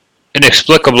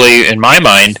inexplicably, in my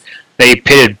mind, they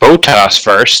pitted Bottas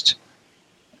first.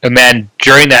 And then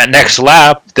during that next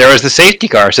lap, there was the safety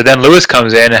car. So then Lewis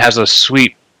comes in and has a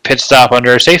sweet pit stop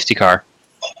under a safety car.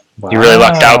 Wow. He really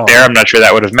lucked out there. I'm not sure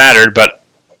that would have mattered, but...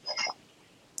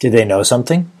 Did they know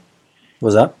something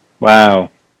was up? Wow.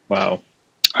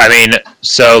 I mean,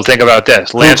 so think about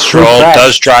this. Lance Stroll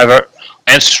does drive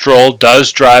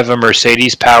a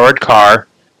Mercedes-powered car,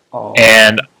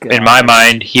 and in my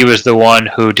mind, he was the one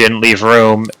who didn't leave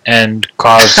room and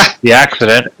caused the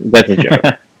accident. That's a joke.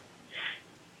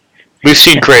 We've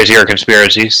seen crazier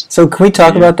conspiracies. So can we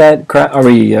talk about that? Are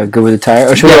we good with the tire?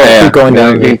 Or should we keep going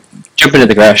down? Jump into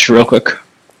the crash real quick.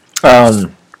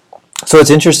 So it's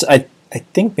interesting. I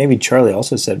think maybe Charlie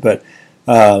also said, but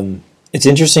it's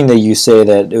interesting that you say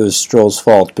that it was Stroll's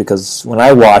fault because when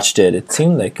I watched it, it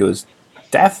seemed like it was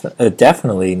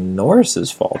definitely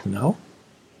Norris's fault. No,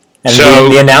 and so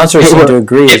the announcers seemed to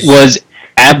agree. It was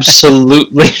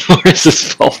absolutely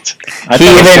Norris's fault.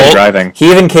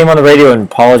 He even came on the radio and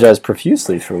apologized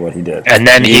profusely for what he did. And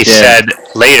then he said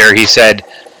later,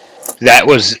 that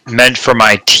was meant for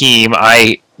my team.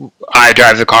 I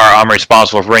drive the car. I'm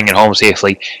responsible for bringing it home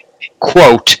safely.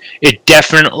 Quote, it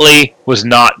definitely was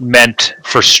not meant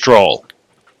for Stroll.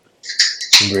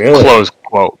 Really? Close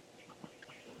quote.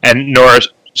 And Norris,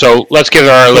 so let's give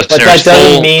our listeners... But that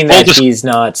doesn't mean that he's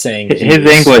not saying... His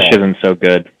English isn't so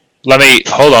good.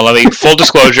 Full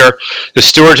disclosure, the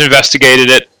stewards investigated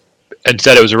it and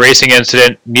said it was a racing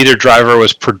incident. Neither driver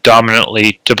was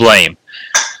predominantly to blame.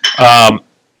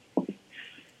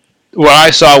 What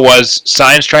I saw was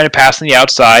Sainz trying to pass on the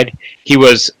outside. He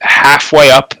was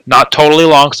halfway up, not totally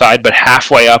alongside, but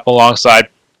halfway up alongside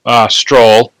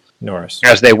Stroll. Norris.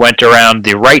 As they went around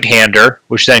the right-hander,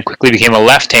 which then quickly became a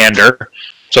left-hander.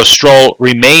 So Stroll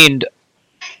remained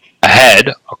ahead,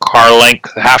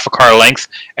 half a car length,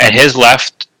 and his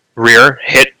left rear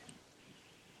hit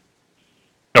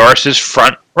Norris's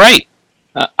front right.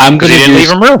 I'm going to leave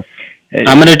him room.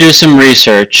 I'm going to do some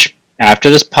research after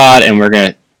this pod, and we're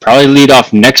going to probably lead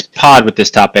off next pod with this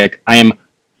topic. I am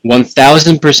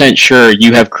 1,000% sure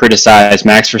you have criticized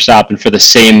Max Verstappen for the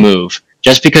same move.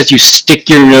 Just because you stick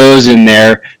your nose in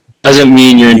there doesn't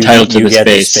mean you're entitled to the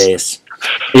space.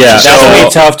 Yeah, that's going to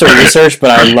be tough to research,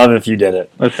 but I'd love it if you did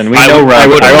it. Listen, we know Rob. I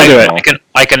will do it.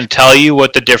 I can tell you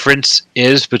what the difference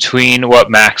is between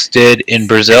what Max did in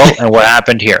Brazil and what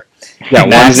happened here. Yeah,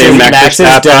 Max is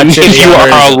done.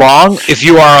 If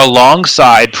you are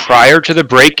alongside prior to the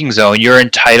braking zone, you're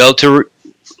entitled to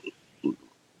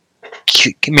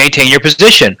maintain your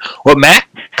position. What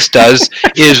Max does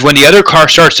is when the other car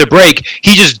starts to brake,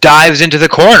 he just dives into the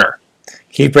corner.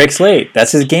 He brakes late.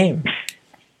 That's his game.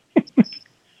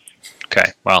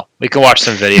 Okay, well, we can watch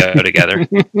some video together.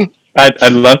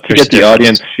 I'd love to get the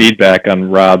audience feedback on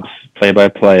Rob's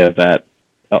play-by-play of that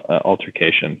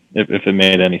altercation, if it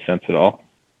made any sense at all.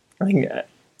 I think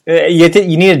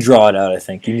you need to draw it out, I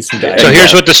think. You need some guidance. So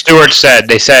here's what the stewards said.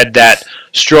 They said that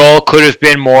Stroll could have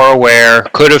been more aware,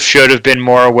 should have been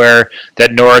more aware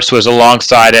that Norris was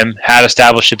alongside him, had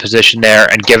established a position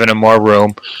there, and given him more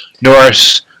room.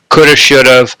 Norris should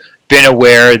have been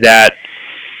aware that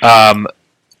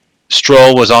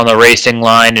Stroll was on the racing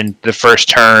line in the first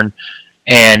turn,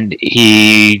 and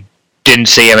he didn't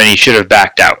see him, and he should have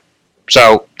backed out.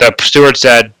 So the steward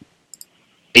said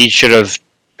he should have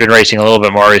been racing a little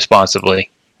bit more responsibly.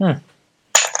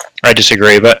 I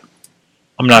disagree, but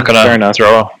I'm not going to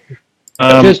throw.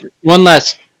 Just one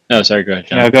last. No, sorry. Go ahead,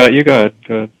 John. No, you go ahead.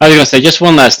 Go ahead. I was going to say just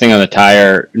one last thing on the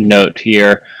tire note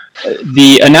here.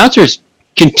 The announcers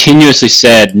continuously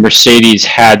said Mercedes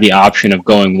had the option of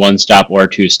going one stop or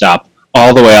two stop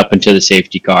all the way up into the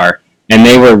safety car, and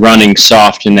they were running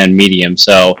soft and then medium.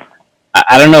 So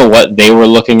I don't know what they were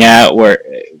looking at. Where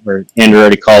Andrew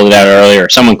already called it out earlier, or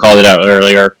someone called it out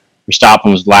earlier.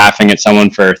 Verstappen was laughing at someone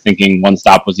for thinking one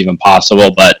stop was even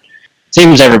possible, but it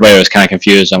seems everybody was kind of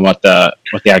confused on what the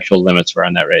actual limits were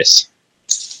on that race.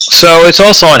 So it's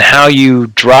also on how you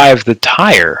drive the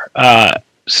tire.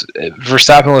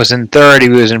 Verstappen was in third; he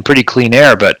was in pretty clean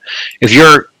air. But if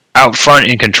you're out front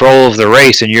in control of the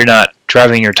race and you're not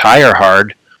driving your tire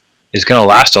hard, it's going to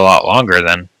last a lot longer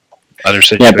than other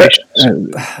situations.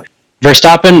 Yeah,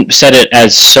 Verstappen said it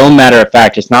as so matter of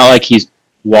fact. It's not like he's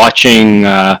watching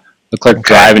Leclerc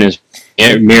drive in his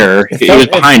mirror. He was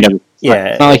behind him. Yeah,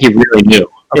 it's not like he really knew.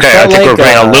 Okay, I think we're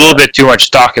putting a little bit too much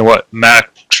stock in what Max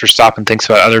Verstappen thinks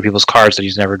about other people's cars that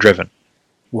he's never driven.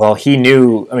 Well, he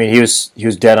knew. I mean, he was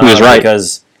dead on. He was right.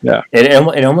 Because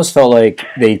it almost felt like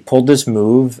they pulled this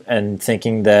move and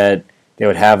thinking that they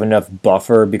would have enough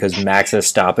buffer because Max had to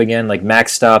stop again. Like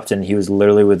Max stopped and he was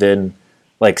literally within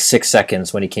like 6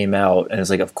 seconds when he came out, and it's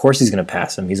like, of course he's going to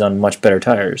pass him. He's on much better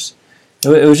tires.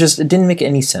 It was just, it didn't make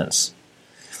any sense.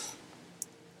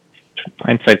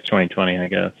 Hindsight's 20/20, I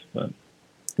guess. But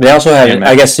they also had,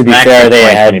 I guess to be fair,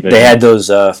 they had those.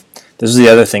 This is the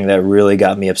other thing that really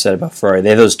got me upset about Ferrari. They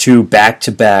had those 2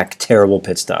 back-to-back terrible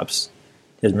pit stops.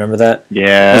 You guys remember that?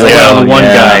 Yeah,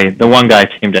 like, the one guy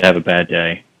seemed to have a bad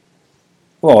day.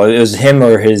 Well, it was him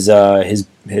or his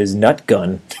nut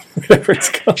gun, whatever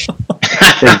it's called.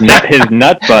 his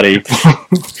nut buddy.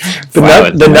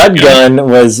 The nut gun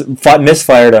was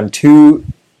misfired on 2.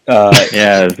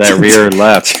 That rear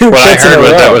left. What I heard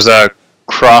was that was a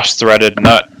cross-threaded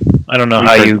nut. I don't know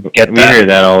how you get that. We hear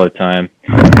that all the time.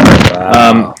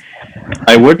 Wow.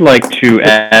 I would like to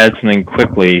add something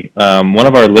quickly. One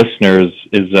of our listeners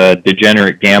is a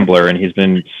degenerate gambler, and he's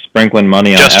been sprinkling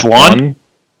money on Just F1.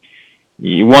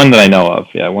 One that I know of.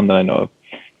 Yeah, one that I know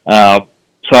of.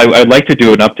 So I'd like to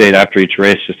do an update after each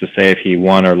race just to say if he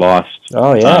won or lost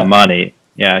money.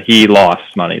 Yeah, he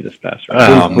lost money this past race.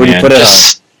 Who did you put it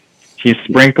on? He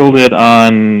sprinkled it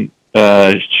on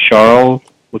Charles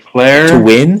Leclerc to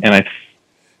win, and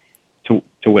to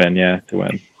win.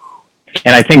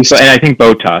 And I think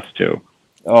Bottas too.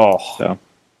 Oh, so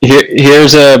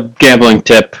here's a gambling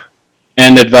tip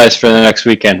and advice for the next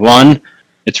weekend. 1,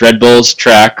 it's Red Bull's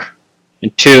track,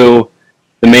 and 2,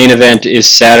 the main event is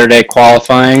Saturday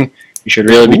qualifying. You should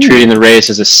really be treating the race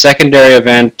as a secondary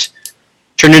event.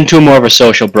 Turn into more of a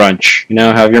social brunch. You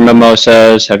know, have your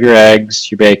mimosas, have your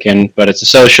eggs, your bacon, but it's a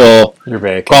social. Your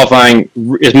bacon. Qualifying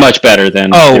is much better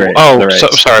than the race. So,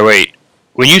 sorry, wait.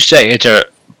 When you say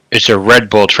it's a Red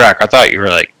Bull track, I thought you were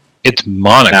like, it's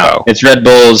Monaco. No, it's Red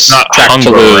Bull's not track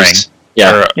to lose.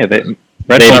 Yeah, Red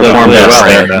Bull perform really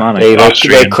well.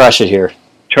 They crush it here.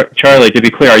 Charlie, to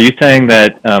be clear, are you saying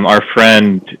that our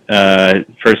friend,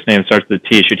 first name starts with a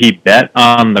T, should he bet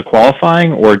on the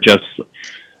qualifying or just...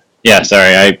 Yeah,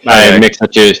 sorry, I mixed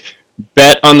up two.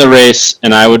 Bet on the race,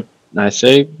 and I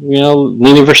say,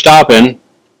 leaning Verstappen,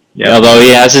 although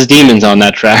he has his demons on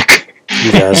that track.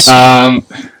 He does.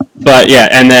 But yeah,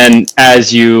 and then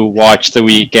as you watch the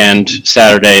weekend,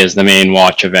 Saturday is the main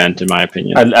watch event, in my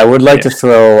opinion. I would like to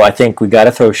throw, I think we got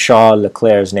to throw Charles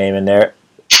Leclerc's name in there.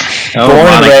 Born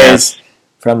and raised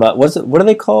from, what are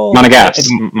they called? Monegasque.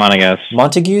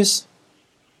 Montagues?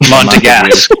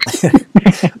 Montagasque.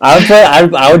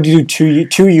 I would do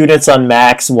two units on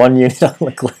Max, 1 unit on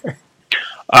Leclerc.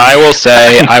 I will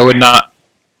say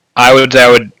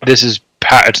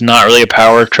it's not really a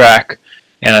power track,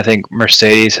 and I think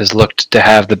Mercedes has looked to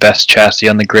have the best chassis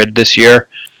on the grid this year.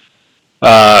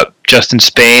 Just in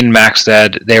Spain, Max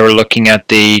said they were looking at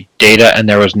the data, and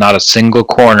there was not a single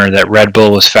corner that Red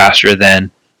Bull was faster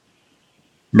than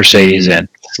Mercedes in.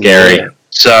 Scary. Yeah.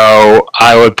 So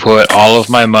I would put all of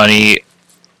my money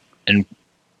and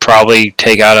probably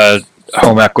take out a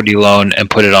home equity loan and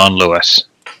put it on Lewis.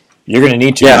 You're going to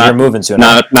need to. Yeah, you're moving soon.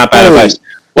 Not bad advice.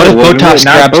 What if Bottas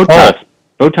grabs Bottas?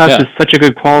 Bottas is such a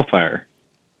good qualifier.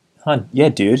 Yeah,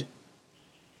 dude.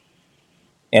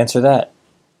 Answer that.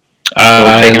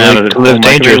 To live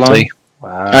dangerously.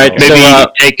 Wow. All right,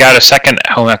 maybe take out a second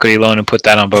home equity loan and put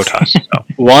that on Bottas. So.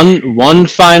 One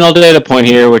final data point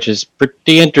here, which is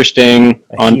pretty interesting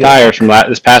on tires from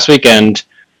this past weekend.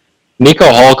 Nico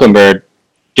Hülkenberg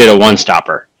did a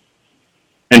one-stopper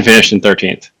and finished in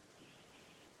 13th.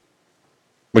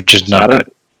 Which is not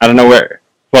good. I don't know where.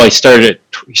 Well, he started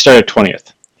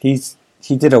 20th.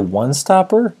 He did a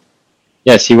one-stopper?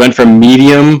 Yes, he went from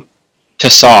medium to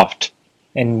soft.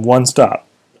 And one stop.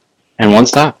 And one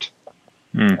stopped.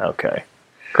 Okay.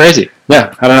 Crazy.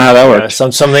 Yeah, I don't know how that works.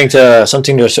 Something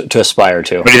to aspire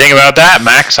to. What do you think about that,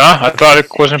 Max? Huh? I thought it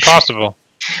was impossible.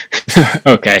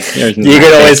 Okay. You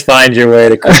can always find your way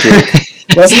to critique.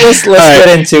 Let's get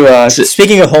into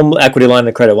speaking of home equity line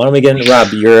of credit. Why don't we get into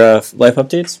Rob your life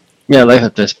updates? Yeah, life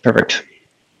updates. Perfect.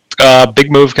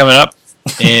 Big move coming up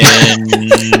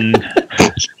in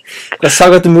Let's talk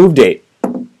about the move date.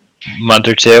 month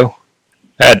or two.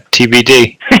 At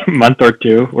TBD. Month or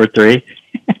 2 or 3.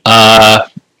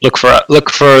 Look for.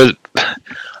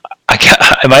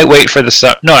 I might wait for the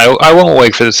summer. No, I won't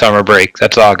wait for the summer break.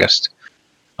 That's August.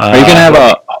 Are you gonna have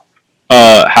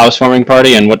a housewarming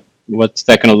party, and what's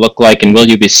that gonna look like? And will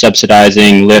you be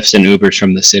subsidizing Lyfts and Ubers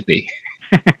from the city?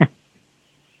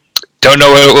 Don't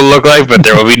know what it will look like, but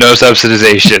there will be no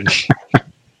subsidization.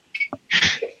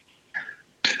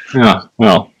 Oh,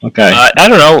 well, okay. I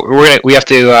don't know. We have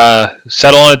to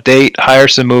settle on a date, hire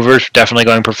some movers. Definitely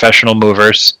going professional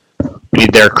movers.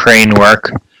 Need their crane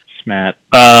work. Smat.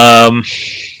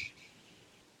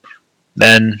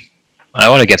 Then I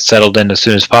want to get settled in as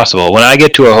soon as possible. When I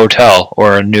get to a hotel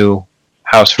or a new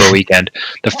house for a weekend,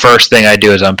 the first thing I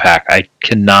do is unpack. I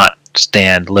cannot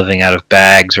stand living out of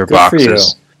bags or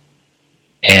boxes.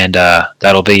 And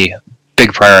that'll be a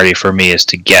big priority for me is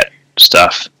to get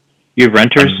stuff. You have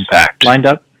renters unpacked. Lined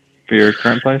up for your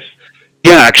current place?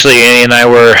 Yeah, actually, Annie and I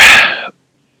were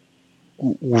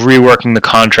reworking the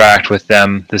contract with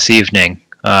them this evening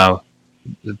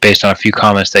based on a few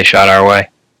comments they shot our way.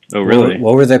 Oh, really?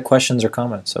 What were the questions or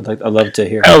comments? I'd love to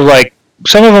hear. Like,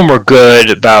 some of them were good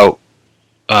about,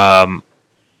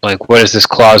 like, what does this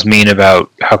clause mean about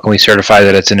how can we certify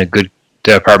that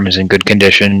the apartment's in good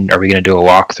condition? Are we going to do a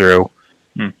walkthrough?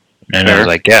 And I was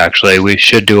like, yeah, actually, we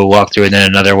should do a walkthrough and then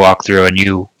another walkthrough.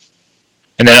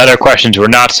 And then other questions were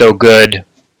not so good.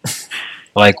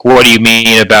 Like, what do you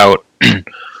mean about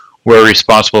we're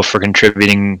responsible for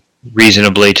contributing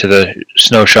reasonably to the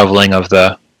snow shoveling of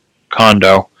the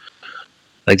condo?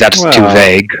 Like, that's too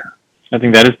vague. I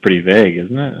think that is pretty vague,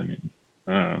 isn't it? I mean,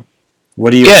 I don't know.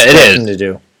 What do you expect them to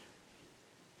do?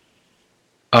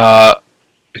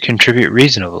 Contribute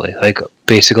reasonably, like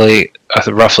basically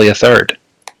roughly a third.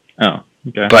 Oh,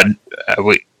 okay. But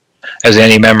as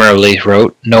Annie memorably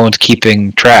wrote, no one's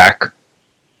keeping track.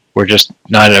 We're just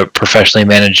not a professionally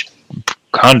managed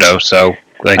condo, so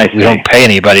we don't pay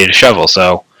anybody to shovel.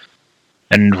 So,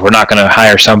 and we're not going to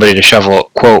hire somebody to shovel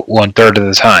quote 1/3 of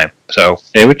the time. So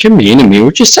say what you mean and mean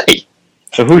what you say.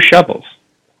 So who shovels?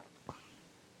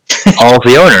 All of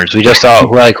the owners. We just all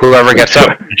whoever gets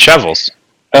up and shovels.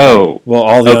 Oh, well,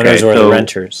 all the owners or the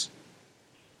renters.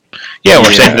 Yeah,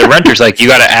 we're saying to the renters, like, you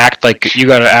got to act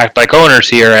like owners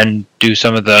here and do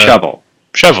some of the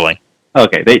shoveling.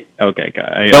 Okay, got it.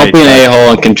 Don't be an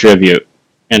a-hole and contribute.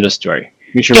 End of story.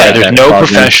 Yeah,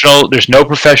 there's no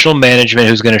professional management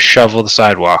who's going to shovel the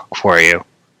sidewalk for you.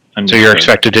 So you're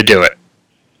expected to do it.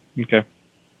 Okay.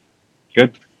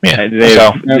 Good. Yeah. These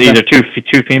are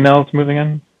two females moving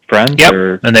in? Friends? Yep.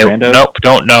 Or and they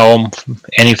don't know them.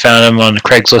 Annie found them on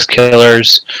Craigslist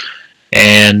Killers,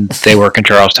 and they work in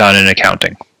Charlestown in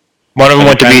accounting. One of them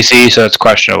went to BC, so it's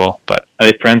questionable. But are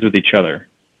they friends with each other?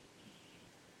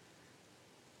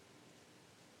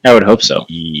 I would hope so.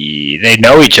 They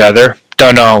know each other.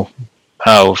 Don't know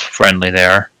how friendly they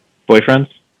are. Boyfriends?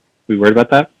 We worried about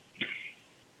that?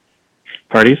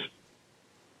 Parties?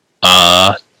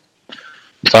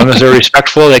 As long as they're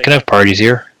respectful, they can have parties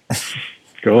here.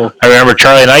 Cool. I remember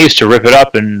Charlie and I used to rip it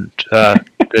up, and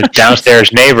the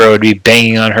downstairs neighbor would be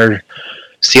banging on her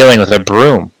ceiling with a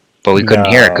broom, but we couldn't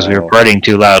hear it because we were partying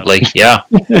too loudly. Yeah.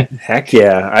 Heck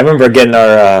yeah. I remember getting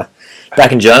our...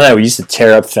 back in John and I, we used to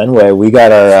tear up Fenway. We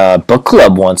got our book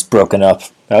club once broken up.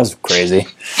 That was crazy.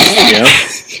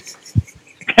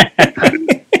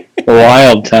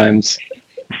 Wild times.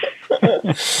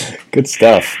 Good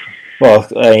stuff. Well,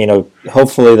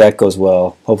 hopefully that goes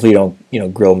well. Hopefully you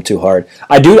don't, grill them too hard.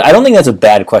 I don't think that's a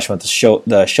bad question about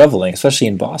the shoveling, especially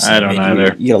in Boston. I don't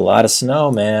either. You get a lot of snow,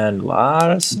 man. A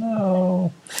lot of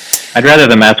snow. I'd rather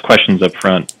them ask questions up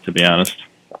front, to be honest.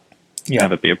 Yeah.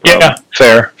 Have it be a problem. Yeah,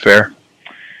 fair.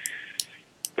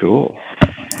 Cool.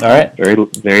 All right. Very,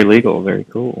 very legal. Very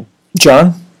cool.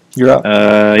 John, you're up.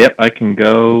 Yep, I can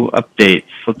go updates.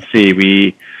 Let's see.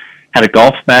 We had a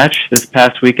golf match this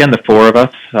past weekend, the four of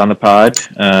us on the pod.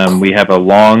 We have a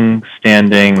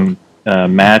long-standing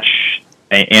match,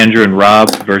 Andrew and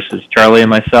Rob versus Charlie and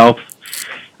myself.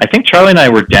 I think Charlie and I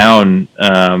were down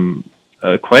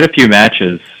quite a few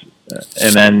matches,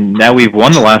 and then now we've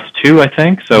won the last two, I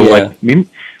think. So we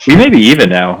may be even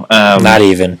now. Not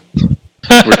even.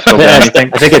 We're still down, I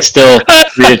think it's still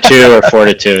 3-2 or 4-2.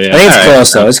 Yeah. I think it's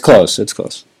close, though. It's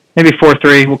close. maybe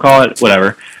 4-3. We'll call it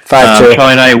whatever. 5-2.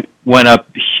 Charlie and I went up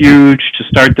huge to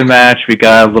start the match. We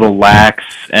got a little lax,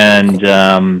 and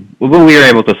we were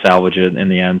able to salvage it in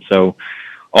the end. So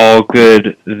all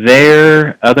good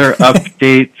there. Other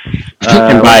updates.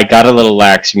 And by got a little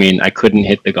lax, you mean I couldn't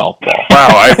hit the golf ball. Wow,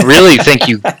 I really think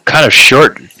you kind of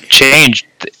short-changed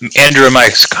Andrew and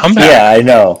Mike's comeback. Yeah, I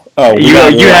know. Oh, You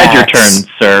had your turn,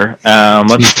 sir.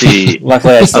 Let's see.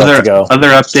 Luckily, I still have to go. Other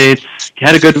updates.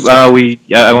 Had a good. I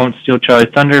won't steal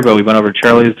Charlie's thunder, but we went over to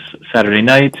Charlie's Saturday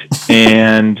night,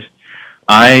 and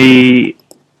what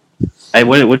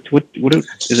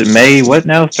is it? May what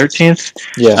now? 13th.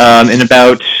 Yeah. In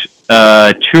about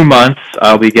 2 months,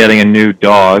 I'll be getting a new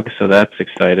dog, so that's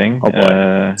exciting. Oh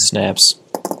boy. Snaps.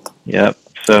 Yep.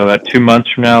 So about 2 months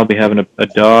from now, I'll be having a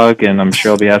dog, and I'm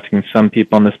sure I'll be asking some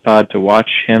people on this pod to watch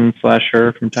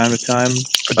him/her from time to time.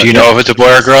 Do you know if it's a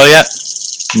boy or girl yet?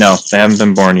 No, they haven't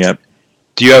been born yet.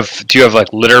 Do you have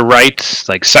like litter rights,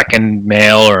 like second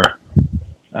male or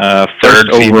First third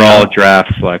overall female?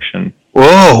 draft selection.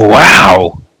 Oh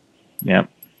wow! Yep.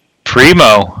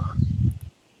 Primo.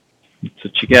 That's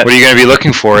what you get. What are you going to be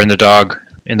looking for in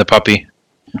the puppy?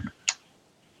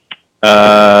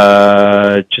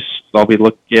 I'll be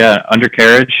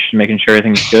undercarriage, making sure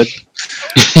everything's good.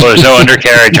 Well, there's no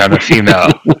undercarriage on a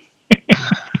female.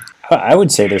 I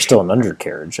would say there's still an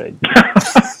undercarriage.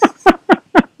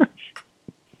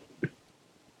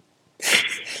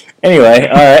 Anyway,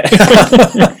 all right.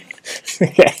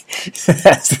 Okay,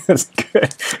 that's good.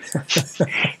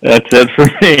 That's it for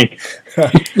me.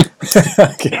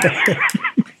 Okay.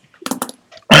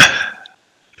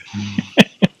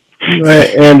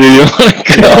 Right, Andrew, you want to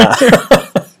go? Yeah.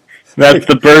 That's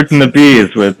the birds and the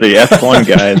bees with the F1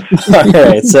 guys. All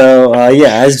right, so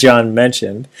as John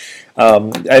mentioned,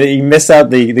 you missed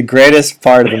out the greatest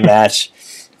part of the match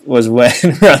was when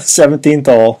around the 17th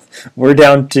hole, we're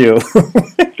down 2.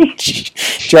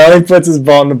 Charlie puts his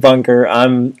ball in the bunker.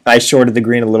 I shorted the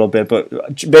green a little bit, but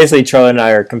basically Charlie and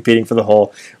I are competing for the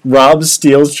hole. Rob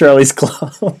steals Charlie's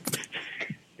club.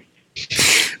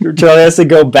 Charlie has to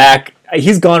go back.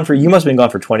 You must have been gone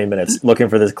for 20 minutes looking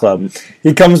for this club.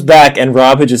 He comes back, and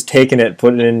Rob had just taken it,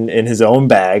 put it in his own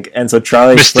bag, and so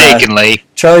Charlie's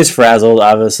frazzled,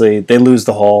 obviously. They lose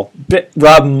the hole.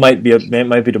 Rob might be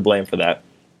to blame for that.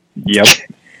 Yep.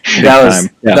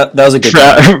 That was a good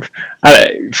time.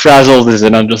 Frazzled is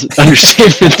an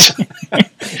understatement. I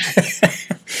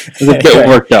was a bit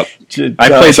worked up. I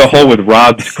played the hole with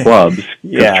Rob's clubs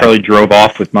because Charlie drove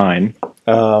off with mine.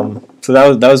 So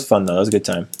that was fun, though. That was a good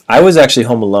time. I was actually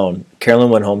home alone. Carolyn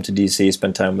went home to D.C.,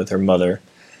 spent time with her mother.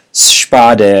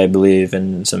 Spa day, I believe,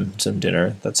 and some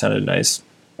dinner. That sounded nice.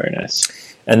 Very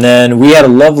nice. And then we had a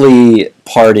lovely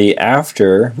party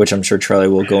after, which I'm sure Charlie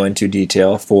will go into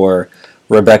detail, for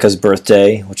Rebecca's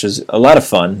birthday, which is a lot of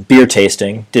fun. Beer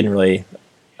tasting. I didn't really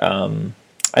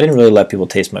let people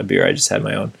taste my beer. I just had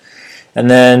my own.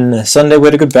 And then Sunday we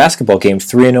had a good basketball game,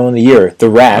 3-0 in the year. The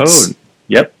Rats. Oh,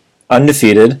 yep.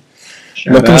 Undefeated.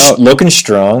 Looking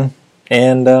strong.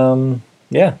 And,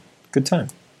 good time.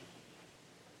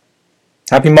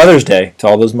 Happy Mother's Day to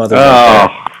all those mothers out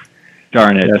there.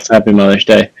 Darn it. Yes, happy Mother's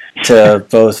Day. To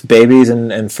both babies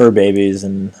and fur babies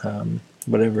and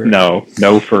whatever. No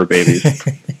fur babies.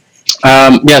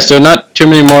 So not too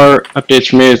many more updates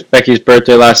from me. It was Becky's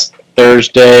birthday last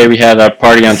Thursday. We had a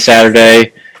party on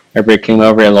Saturday. Everybody came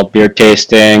over, had a little beer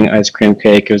tasting, ice cream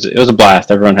cake. It was a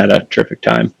blast. Everyone had a terrific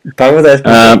time. Talk about the ice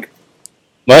cream cake.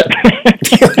 What?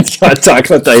 You want to talk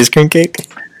about the ice cream cake?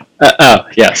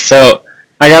 So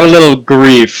I got a little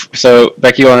grief. So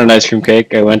Becky wanted an ice cream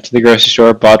cake. I went to the grocery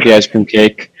store, bought the ice cream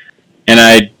cake, and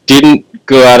I didn't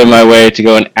go out of my way to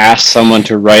go and ask someone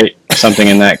to write something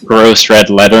in that gross red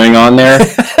lettering on there.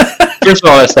 First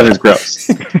of all, that stuff is gross.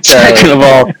 Second of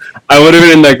all, I would have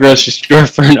been in that grocery store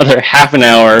for another half an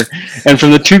hour, and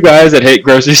from the two guys that hate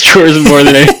grocery stores more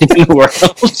than anything in the world,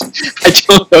 I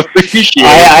don't appreciate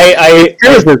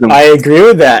I agree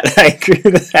with that. I agree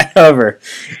with that. However,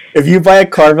 if you buy a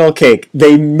Carvel cake,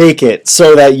 they make it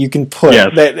so that you can put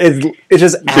that. It's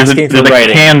just asking for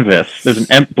writing. Canvas. There's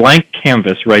a blank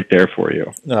canvas right there for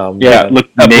you. Look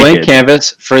a blank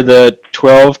canvas for the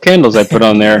 12 candles I put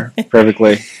on there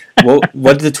perfectly. Well,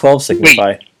 what did the 12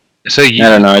 signify? So I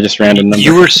don't know. I just random number.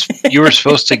 You were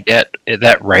supposed to get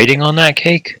that writing on that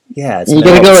cake. Yeah, you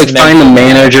gotta go find the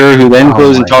manager who then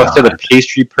goes and talks to the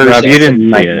pastry person. Rob, you didn't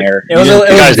nightmare. It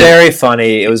was very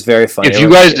funny. It was very funny. If you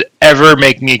guys ever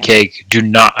make me a cake,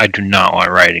 I do not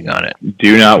want writing on it.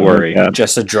 Do not worry.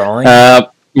 Just a drawing.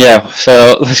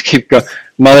 So let's keep going.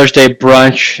 Mother's Day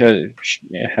brunch.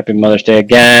 Happy Mother's Day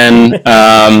again.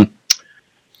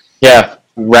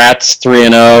 Rats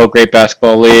 3-0, great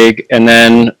basketball league, and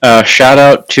then shout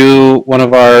out to one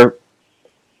of our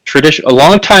a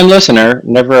long-time listener,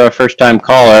 never a first-time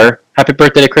caller. Happy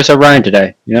birthday to Chris O'Brien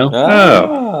today. You know?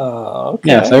 Oh, okay.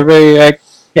 Yeah, so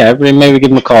everybody maybe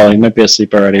give him a call. He might be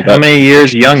asleep already. How many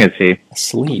years young is he?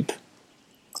 Asleep.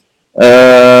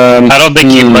 I don't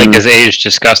think he'd like his age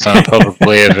discussed on a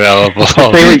publicly available.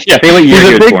 He's a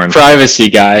big privacy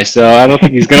guy, so I don't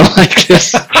think he's gonna like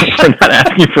this. We're not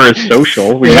asking for a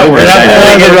social. We know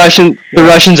the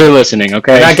Russians are listening.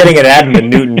 Okay, we're not getting an ad in the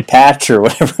Newton Patch or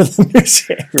whatever the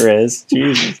newspaper is.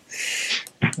 Jesus.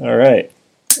 All right.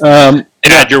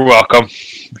 Ed, you're welcome.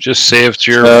 Just saved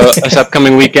your. This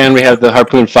upcoming weekend, we have the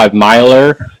Harpoon 5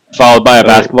 miler. Followed by a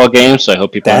basketball game, so I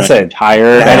hope people are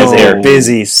tired. That is a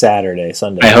busy Saturday,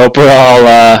 Sunday. I hope we all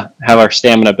have our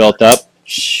stamina built up.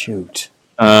 Shoot.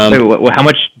 How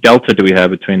much delta do we have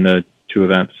between the two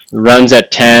events? Runs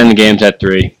at 10, games at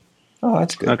 3. Oh,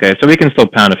 that's good. Okay, so we can still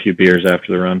pound a few beers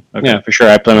after the run. Okay. Yeah, for sure.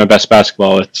 I play my best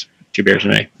basketball with 2 beers a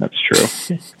night. That's true.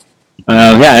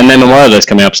 And then Memorial Day is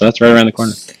coming up, so that's right around the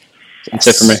corner. That's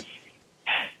it for me.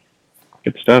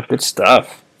 Good stuff. Good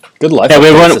stuff. Good luck. Yeah, we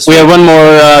have one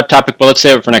more topic, but let's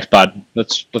save it for next pod.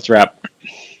 Let's wrap.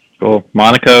 Cool.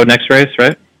 Monaco next race,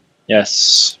 right?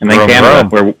 Yes. And then Canada,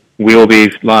 where we will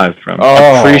be live from.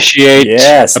 Appreciate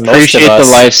the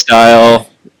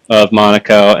lifestyle of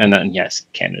Monaco, and then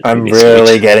Canada. I'm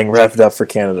really getting revved up for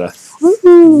Canada.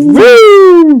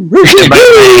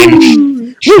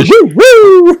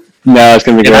 No, it's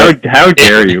gonna be great. How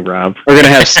dare you, Rob? We're gonna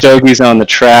have stogies on the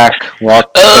track,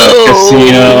 walk to the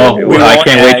casino. Well, I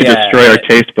can't wait to destroy our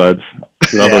taste buds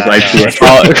with all those icy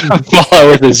follow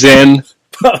with a Zin.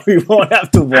 But we won't have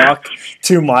to walk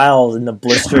 2 miles in the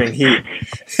blistering heat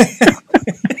to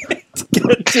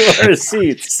get to our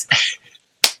seats.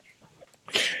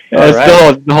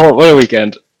 The whole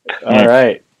weekend. All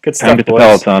right, good stuff, Time to boys.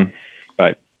 Peloton.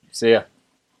 Bye. See ya.